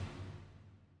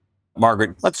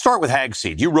 Margaret, let's start with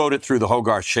Hagseed. You wrote it through the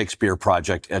Hogarth Shakespeare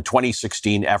Project, a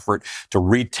 2016 effort to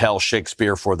retell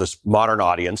Shakespeare for this modern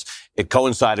audience. It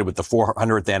coincided with the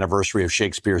 400th anniversary of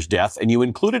Shakespeare's death, and you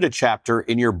included a chapter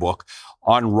in your book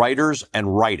on writers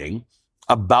and writing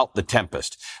about The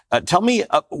Tempest. Tell me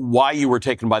why you were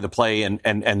taken by the play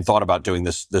and thought about doing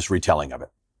this retelling of it.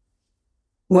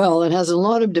 Well, it has a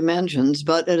lot of dimensions,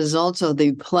 but it is also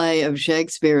the play of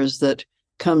Shakespeare's that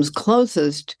comes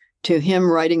closest to him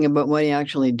writing about what he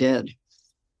actually did.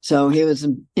 So he was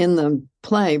in the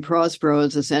play. Prospero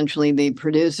is essentially the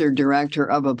producer-director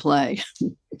of a play,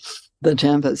 The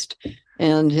Tempest.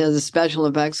 And his special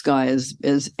effects guy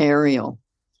is Ariel.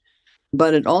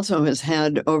 But it also has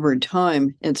had, over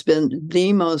time, it's been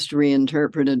the most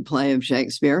reinterpreted play of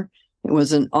Shakespeare. It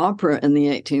was an opera in the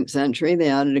 18th century. They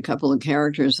added a couple of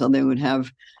characters so they would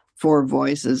have 4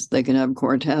 voices. They could have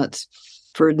quartets.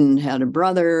 Ferdinand had a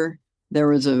brother. There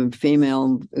was a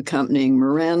female accompanying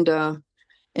Miranda,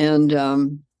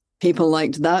 and people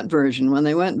liked that version. When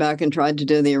they went back and tried to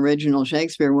do the original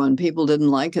Shakespeare one, people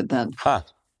didn't like it then.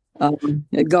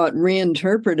 It got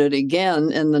reinterpreted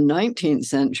again in the 19th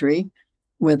century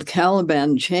with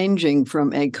Caliban changing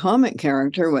from a comic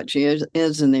character, which he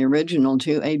is in the original,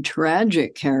 to a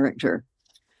tragic character.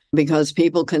 because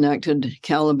people connected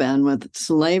Caliban with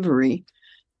slavery.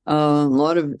 A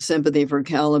lot of sympathy for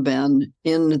Caliban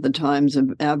in the times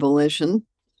of abolition,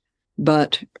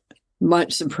 but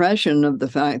much suppression of the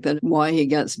fact that why he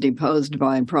gets deposed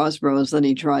by Prospero is that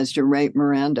he tries to rape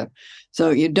Miranda.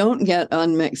 So you don't get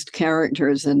unmixed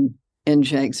characters in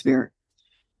Shakespeare.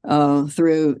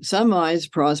 Through some eyes,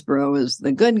 Prospero is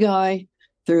the good guy.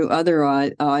 Through other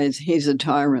eyes, he's a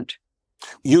tyrant.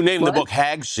 You named the book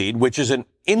Hagseed, which is an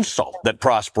insult that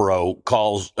Prospero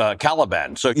calls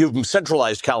Caliban. So you've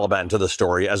centralized Caliban to the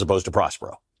story as opposed to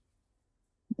Prospero.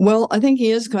 Well, I think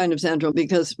he is kind of central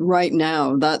because right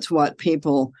now that's what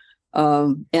people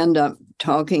end up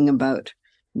talking about.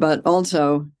 But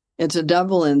also, it's a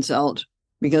double insult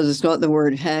because it's got the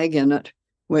word hag in it,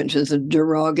 which is a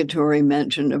derogatory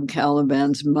mention of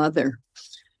Caliban's mother,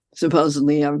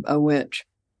 supposedly a witch.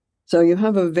 So you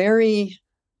have a very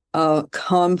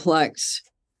complex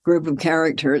group of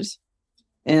characters.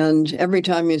 And every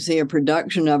time you see a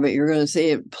production of it, you're going to see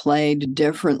it played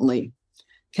differently.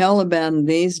 Caliban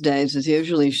these days is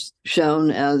usually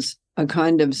shown as a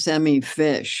kind of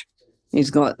semi-fish. He's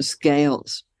got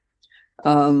scales.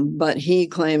 But he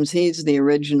claims he's the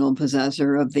original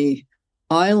possessor of the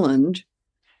island.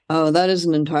 That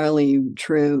isn't entirely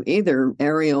true either.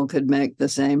 Ariel could make the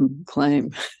same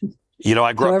claim. You know,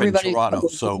 I grew up in Toronto,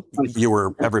 so you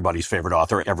were everybody's favorite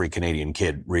author. Every Canadian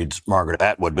kid reads Margaret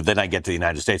Atwood, but then I get to the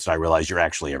United States and I realize you're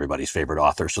actually everybody's favorite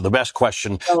author. So the best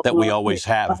question that we always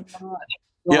have...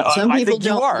 Well, I think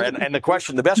you are. And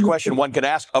the best question one can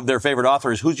ask of their favorite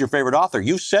author is, who's your favorite author?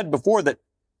 You said before that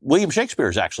William Shakespeare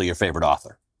is actually your favorite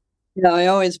author. Yeah, I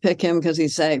always pick him because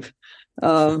he's safe.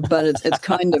 But it's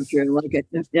kind of true. Like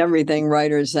everything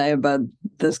writers say about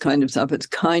this kind of stuff, it's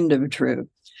kind of true.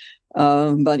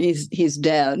 But he's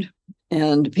dead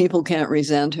and people can't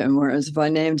resent him. Whereas if I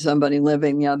named somebody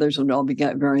living, the others would all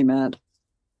get very mad.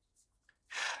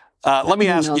 Let me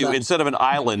ask you, instead of an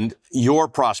island, your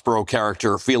Prospero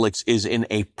character, Felix, is in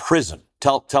a prison.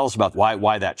 Tell us about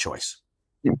why that choice.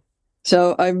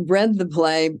 So I read the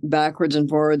play backwards and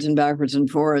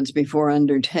forwards before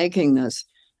undertaking this.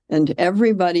 And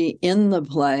everybody in the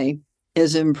play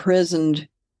is imprisoned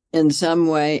in some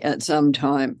way at some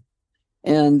time.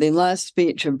 And the last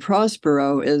speech of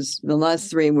Prospero is, the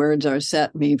last three words are,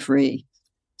 set me free.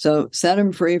 So set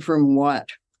him free from what?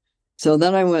 So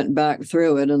then I went back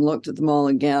through it and looked at them all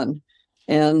again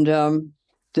and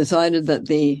decided that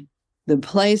the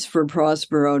place for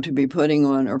Prospero to be putting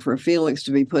on, or for Felix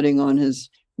to be putting on his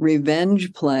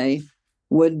revenge play,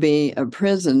 would be a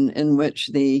prison in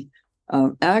which the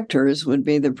actors would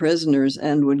be the prisoners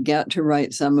and would get to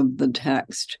write some of the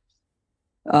text.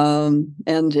 And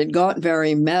it got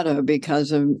very meta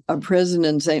because a prison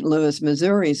in St. Louis,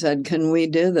 Missouri said, can we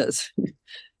do this?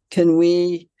 Can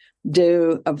we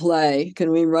do a play?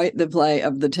 Can we write the play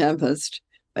of the Tempest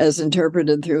as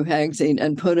interpreted through Hagseed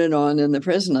and put it on in the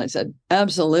prison? I said,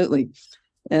 absolutely.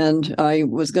 And I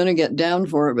was going to get down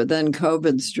for it, but then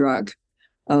COVID struck.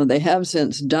 They have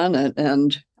since done it,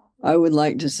 and I would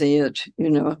like to see it,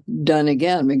 done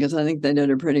again, because I think they did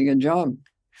a pretty good job.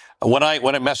 When I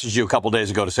messaged you a couple of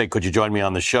days ago to say, could you join me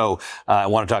on the show? I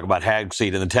want to talk about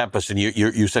Hagseed and the Tempest. And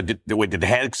you said, did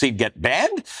Hagseed get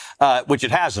banned? Which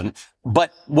it hasn't.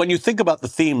 But when you think about the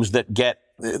themes that get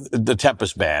the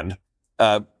Tempest banned,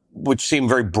 which seem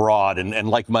very broad and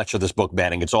like much of this book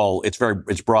banning,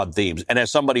 it's broad themes. And as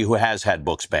somebody who has had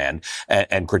books banned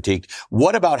and critiqued,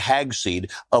 what about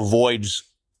Hagseed avoids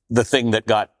the thing that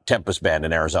got Tempest banned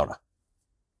in Arizona?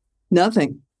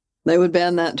 Nothing. They would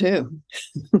ban that too.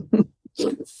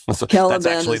 That's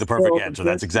actually the perfect answer.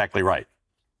 That's exactly right.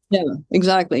 Yeah,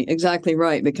 exactly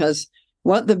right. Because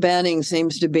what the banning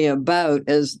seems to be about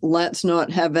is, let's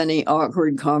not have any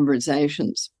awkward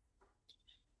conversations.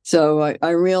 So I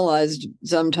realized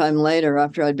sometime later,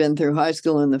 after I'd been through high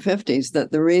school in the 50s,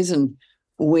 that the reason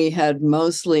we had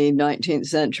mostly 19th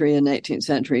century and 18th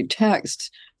century texts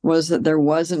was that there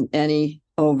wasn't any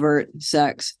overt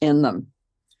sex in them.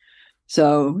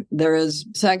 So there is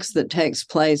sex that takes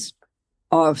place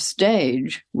off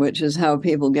stage, which is how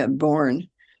people get born,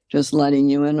 just letting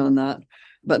you in on that.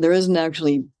 But there isn't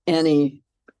actually any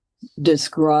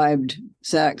described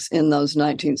sex in those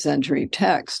 19th century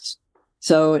texts.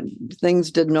 So things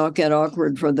did not get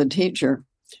awkward for the teacher.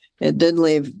 It did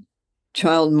leave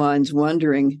child minds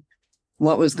wondering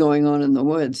what was going on in the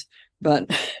woods. But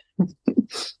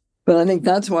I think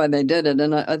that's why they did it.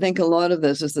 And I think a lot of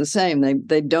this is the same.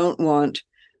 They don't want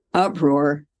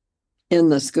uproar in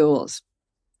the schools.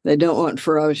 They don't want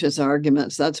ferocious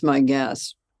arguments. That's my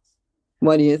guess.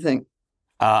 What do you think?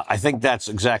 I think that's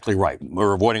exactly right.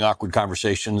 We're avoiding awkward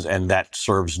conversations, and that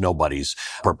serves nobody's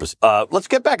purpose. Let's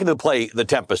get back into the play, The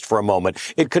Tempest, for a moment.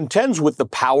 It contends with the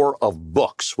power of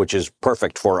books, which is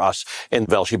perfect for us in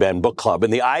Velshiban Book Club,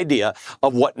 and the idea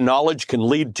of what knowledge can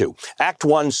lead to. Act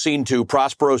 1, Scene 2,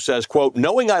 Prospero says, quote,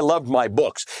 "Knowing I loved my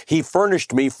books, he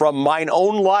furnished me from mine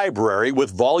own library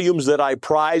with volumes that I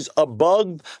prize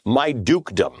above my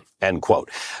dukedom." End quote.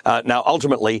 Now,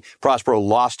 ultimately, Prospero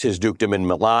lost his dukedom in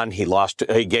Milan.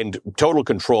 He gained total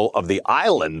control of the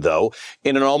island, though,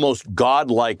 in an almost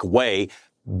godlike way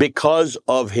because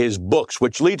of his books,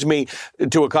 which leads me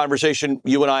to a conversation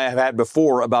you and I have had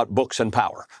before about books and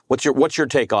power. What's your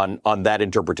take on that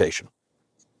interpretation?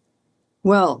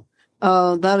 Well,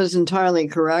 that is entirely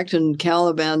correct. And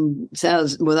Caliban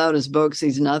says without his books,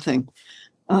 he's nothing.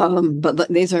 But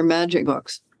these are magic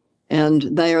books. And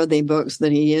they are the books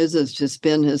that he uses to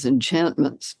spin his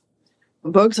enchantments.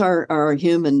 Books are a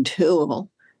human tool,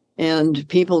 and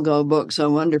people go, books are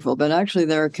wonderful, but actually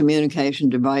they're a communication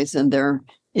device, and they're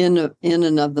in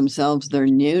and of themselves, they're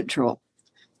neutral.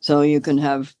 So you can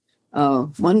have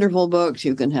wonderful books,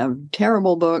 you can have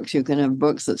terrible books, you can have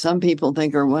books that some people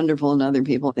think are wonderful and other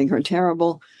people think are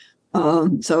terrible.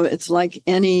 So it's like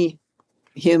any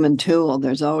human tool.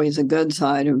 There's always a good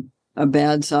side, a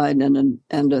bad side,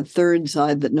 and a third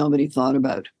side that nobody thought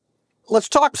about. Let's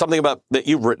talk something about that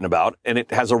you've written about, and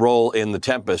it has a role in The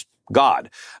Tempest, God.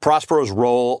 Prospero's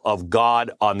role of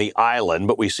God on the island,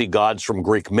 but we see gods from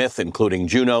Greek myth, including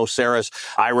Juno, Ceres,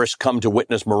 Iris, come to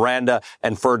witness Miranda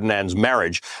and Ferdinand's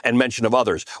marriage, and mention of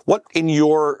others. What, in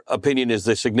your opinion, is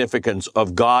the significance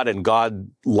of God and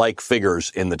God-like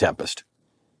figures in The Tempest?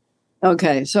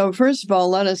 Okay, so first of all,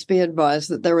 let us be advised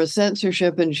that there was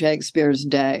censorship in Shakespeare's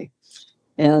day.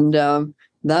 And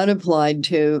that applied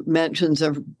to mentions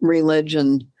of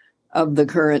religion of the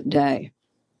current day.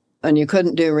 And you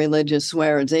couldn't do religious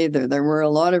swears either. There were a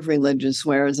lot of religious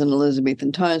swears in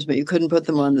Elizabethan times, but you couldn't put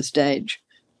them on the stage.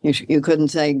 You couldn't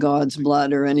say God's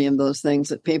blood or any of those things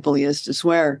that people used to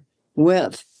swear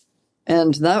with.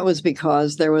 And that was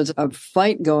because there was a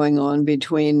fight going on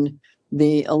between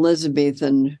the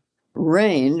Elizabethan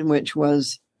reign, which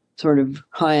was sort of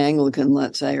high Anglican,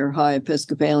 let's say, or high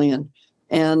Episcopalian,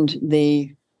 and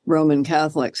the Roman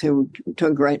Catholics, who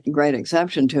took great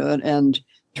exception to it and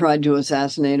tried to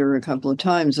assassinate her a couple of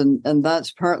times. And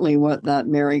that's partly what that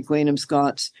Mary, Queen of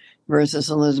Scots versus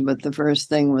Elizabeth I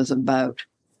thing was about.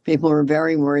 People were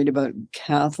very worried about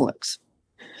Catholics.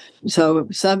 So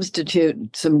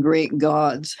substitute some Greek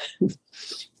gods.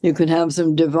 You could have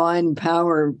some divine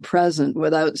power present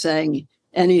without saying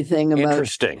anything about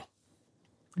Interesting.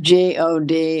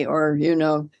 God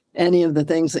or, any of the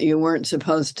things that you weren't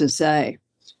supposed to say.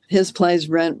 His plays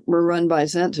were run by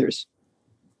censors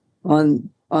on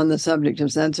the subject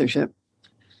of censorship.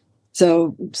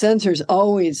 So censors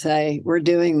always say, we're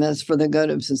doing this for the good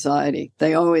of society.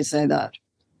 They always say that.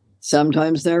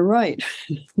 Sometimes they're right.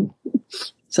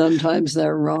 Sometimes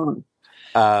they're wrong.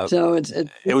 So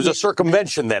it was a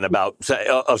circumvention then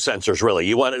of censors.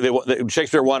 Really,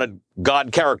 Shakespeare wanted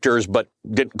God characters, but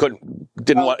didn't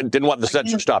want the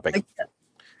censor stopping.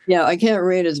 I can't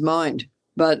read his mind,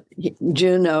 but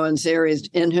Juno and Ceres,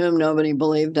 in whom nobody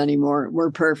believed anymore,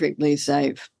 were perfectly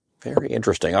safe. Very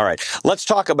interesting. All right. Let's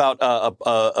talk about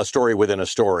a story within a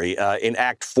story. In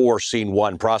Act 4, Scene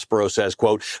 1, Prospero says,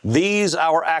 quote, "These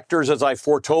our actors, as I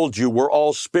foretold you, were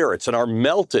all spirits and are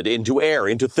melted into air,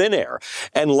 into thin air.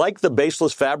 And like the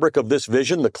baseless fabric of this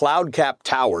vision, the cloud-capped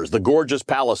towers, the gorgeous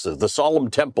palaces, the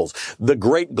solemn temples, the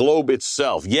great globe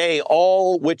itself, yea,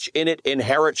 all which in it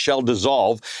inherit shall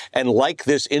dissolve, and like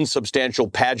this insubstantial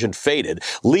pageant faded,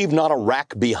 leave not a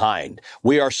rack behind.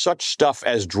 We are such stuff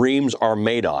as dreams are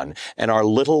made on, and our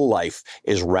little life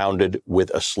is rounded with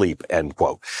a sleep," end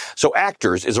quote. So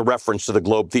Actors is a reference to the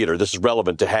Globe Theater. This is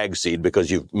relevant to Hagseed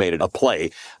because you've made it a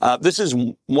play. This is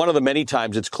one of the many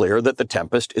times it's clear that The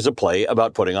Tempest is a play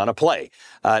about putting on a play.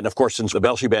 And of course, since the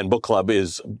Velshiban Book Club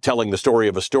is telling the story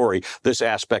of a story, this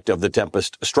aspect of The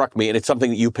Tempest struck me, and it's something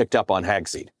that you picked up on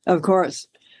Hagseed. Of course.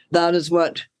 That is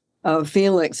what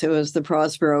Felix, who is the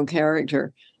Prospero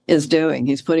character, is doing.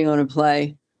 He's putting on a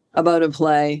play about a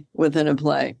play within a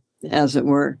play, as it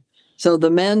were. So the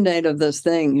mandate of this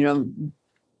thing,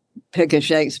 pick a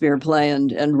Shakespeare play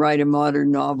and write a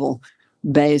modern novel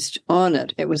based on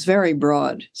it. It was very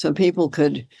broad, so people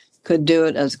could do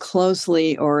it as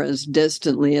closely or as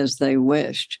distantly as they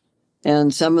wished.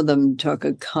 And some of them took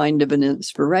a kind of an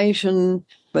inspiration,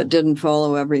 but didn't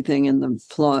follow everything in the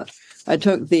plot. I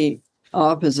took the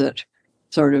opposite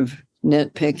sort of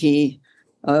nitpicky,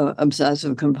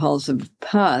 obsessive compulsive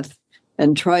path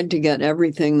and tried to get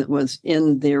everything that was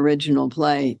in the original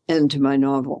play into my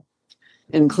novel,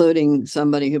 including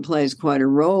somebody who plays quite a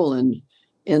role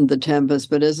in the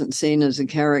Tempest, but isn't seen as a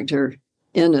character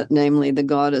in it, namely the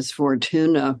goddess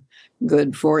Fortuna,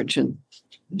 good fortune.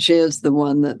 She is the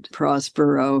one that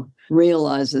Prospero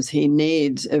realizes he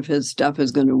needs if his stuff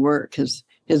is going to work.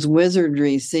 His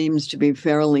wizardry seems to be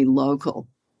fairly local.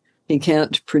 He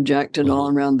can't project it all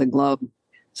around the globe.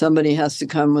 Somebody has to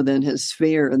come within his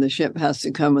sphere, and the ship has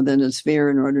to come within his sphere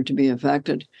in order to be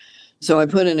affected. So I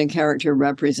put in a character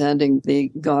representing the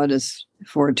goddess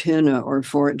Fortuna, or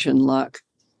fortune, luck.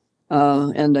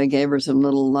 And I gave her some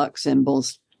little luck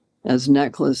symbols as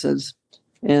necklaces.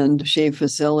 And she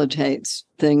facilitates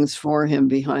things for him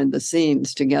behind the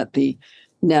scenes to get the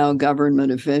now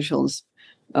government officials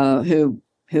who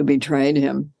betrayed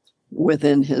him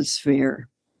within his sphere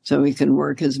so he can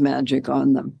work his magic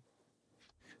on them.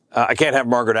 I can't have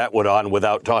Margaret Atwood on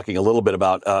without talking a little bit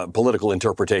about political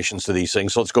interpretations to these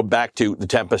things. So let's go back to The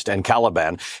Tempest and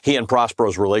Caliban. He and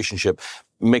Prospero's relationship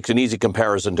makes an easy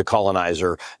comparison to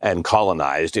colonizer and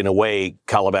colonized. In a way,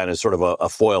 Caliban is sort of a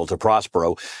foil to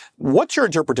Prospero. What's your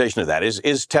interpretation of that?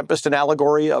 Is Tempest an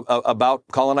allegory about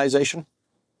colonization?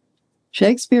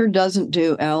 Shakespeare doesn't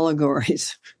do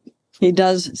allegories. He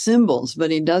does symbols, but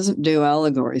he doesn't do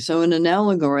allegory. So in an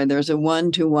allegory, there's a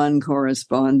one-to-one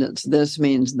correspondence. This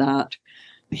means that.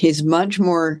 He's much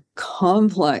more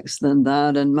complex than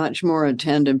that and much more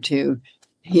attentive to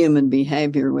human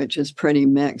behavior, which is pretty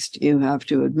mixed, you have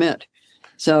to admit.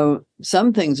 So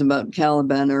some things about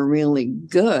Caliban are really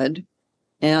good.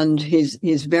 And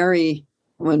he's very,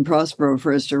 when Prospero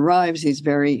first arrives, he's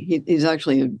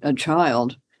actually a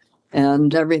child.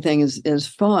 And everything is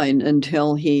fine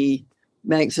until he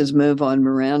makes his move on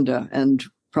Miranda, and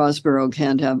Prospero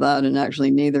can't have that, and actually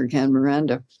neither can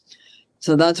Miranda.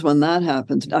 So that's when that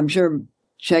happens. I'm sure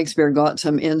Shakespeare got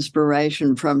some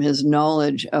inspiration from his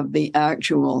knowledge of the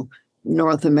actual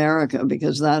North America,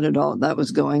 because that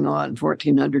was going on.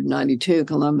 1492,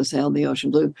 Columbus sailed the ocean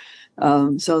blue.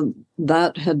 So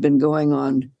that had been going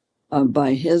on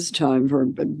by his time for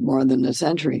more than a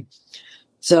century.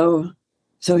 So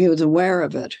he was aware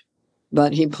of it.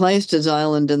 But he placed his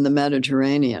island in the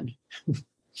Mediterranean.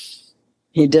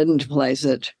 He didn't place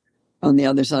it on the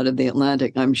other side of the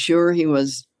Atlantic. I'm sure he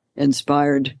was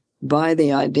inspired by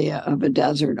the idea of a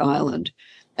desert island,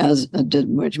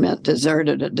 which meant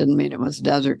deserted. It didn't mean it was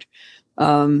desert,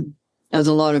 as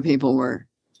a lot of people were.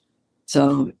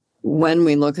 So when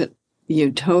we look at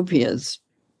utopias,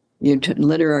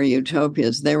 literary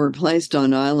utopias, they were placed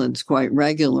on islands quite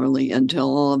regularly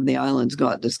until all of the islands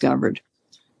got discovered.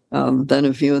 Then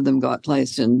a few of them got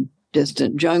placed in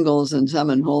distant jungles and some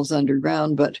in holes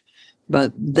underground, but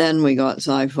then we got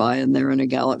sci-fi, and they're in a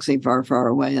galaxy far, far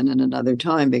away and in another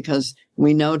time, because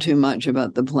we know too much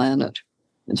about the planet.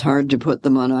 It's hard to put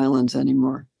them on islands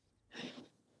anymore.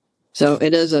 So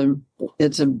it's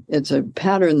a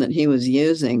pattern that he was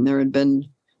using. There had been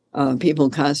people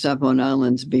cast up on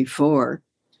islands before,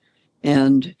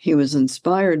 and he was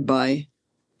inspired by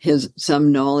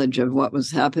some knowledge of what was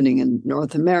happening in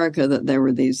North America, that there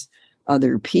were these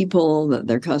other people, that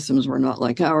their customs were not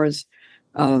like ours.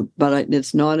 But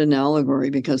it's not an allegory,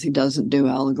 because he doesn't do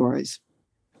allegories.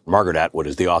 Margaret Atwood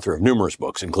is the author of numerous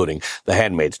books, including The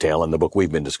Handmaid's Tale and the book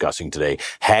we've been discussing today,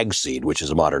 Hagseed, which is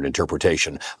a modern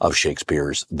interpretation of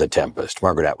Shakespeare's The Tempest.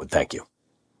 Margaret Atwood, thank you.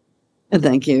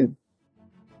 Thank you.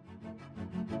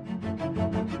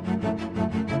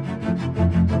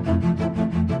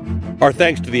 Our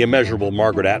thanks to the immeasurable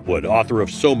Margaret Atwood, author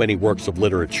of so many works of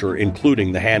literature,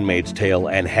 including The Handmaid's Tale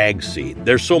and Hagseed.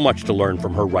 There's so much to learn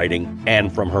from her writing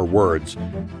and from her words.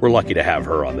 We're lucky to have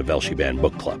her on the Velshi Band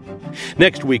Book Club.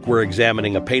 Next week, we're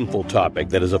examining a painful topic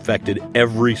that has affected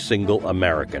every single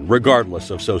American, regardless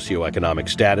of socioeconomic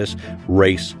status,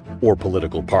 race, or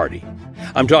political party.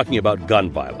 I'm talking about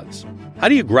gun violence. How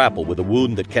do you grapple with a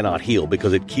wound that cannot heal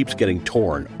because it keeps getting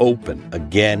torn open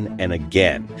again and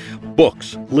again?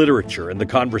 Books, literature, and the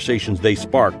conversations they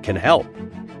spark can help.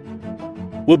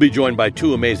 We'll be joined by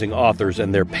two amazing authors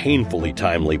and their painfully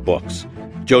timely books.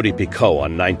 Jodi Picoult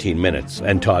on 19 Minutes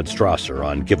and Todd Strasser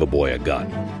on Give a Boy a Gun.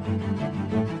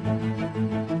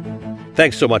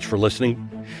 Thanks so much for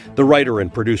listening. The writer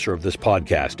and producer of this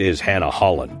podcast is Hannah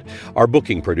Holland. Our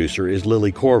booking producer is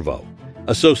Lily Corvo.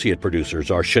 Associate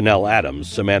producers are Chanel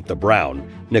Adams, Samantha Brown,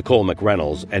 Nicole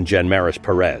McReynolds, and Jen Maris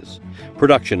Perez.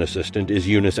 Production assistant is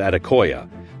Eunice Adekoya.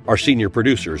 Our senior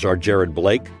producers are Jared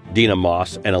Blake, Dina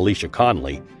Moss, and Alicia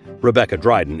Conley. Rebecca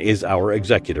Dryden is our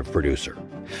executive producer.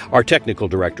 Our technical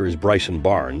director is Bryson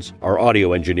Barnes. Our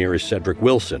audio engineer is Cedric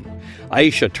Wilson.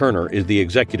 Aisha Turner is the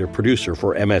executive producer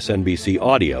for MSNBC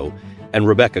Audio. and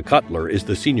Rebecca Cutler is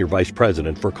the Senior Vice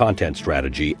President for Content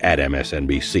Strategy at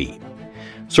MSNBC.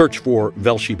 Search for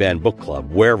Velshi Band Book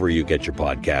Club wherever you get your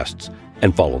podcasts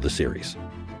and follow the series.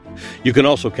 You can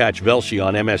also catch Velshi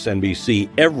on MSNBC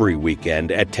every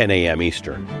weekend at 10 a.m.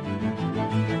 Eastern.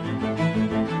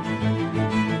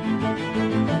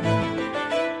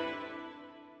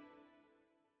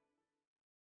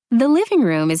 The living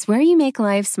room is where you make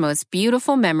life's most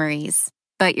beautiful memories.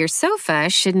 But your sofa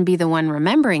shouldn't be the one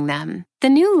remembering them. The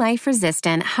new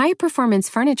life-resistant, high-performance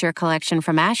furniture collection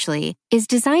from Ashley is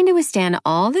designed to withstand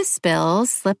all the spills,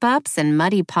 slip-ups, and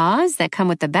muddy paws that come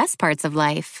with the best parts of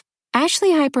life.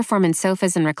 Ashley high-performance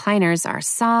sofas and recliners are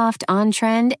soft,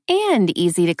 on-trend, and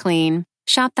easy to clean.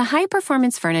 Shop the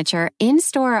high-performance furniture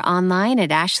in-store or online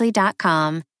at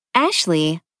ashley.com.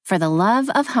 Ashley, for the love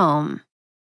of home.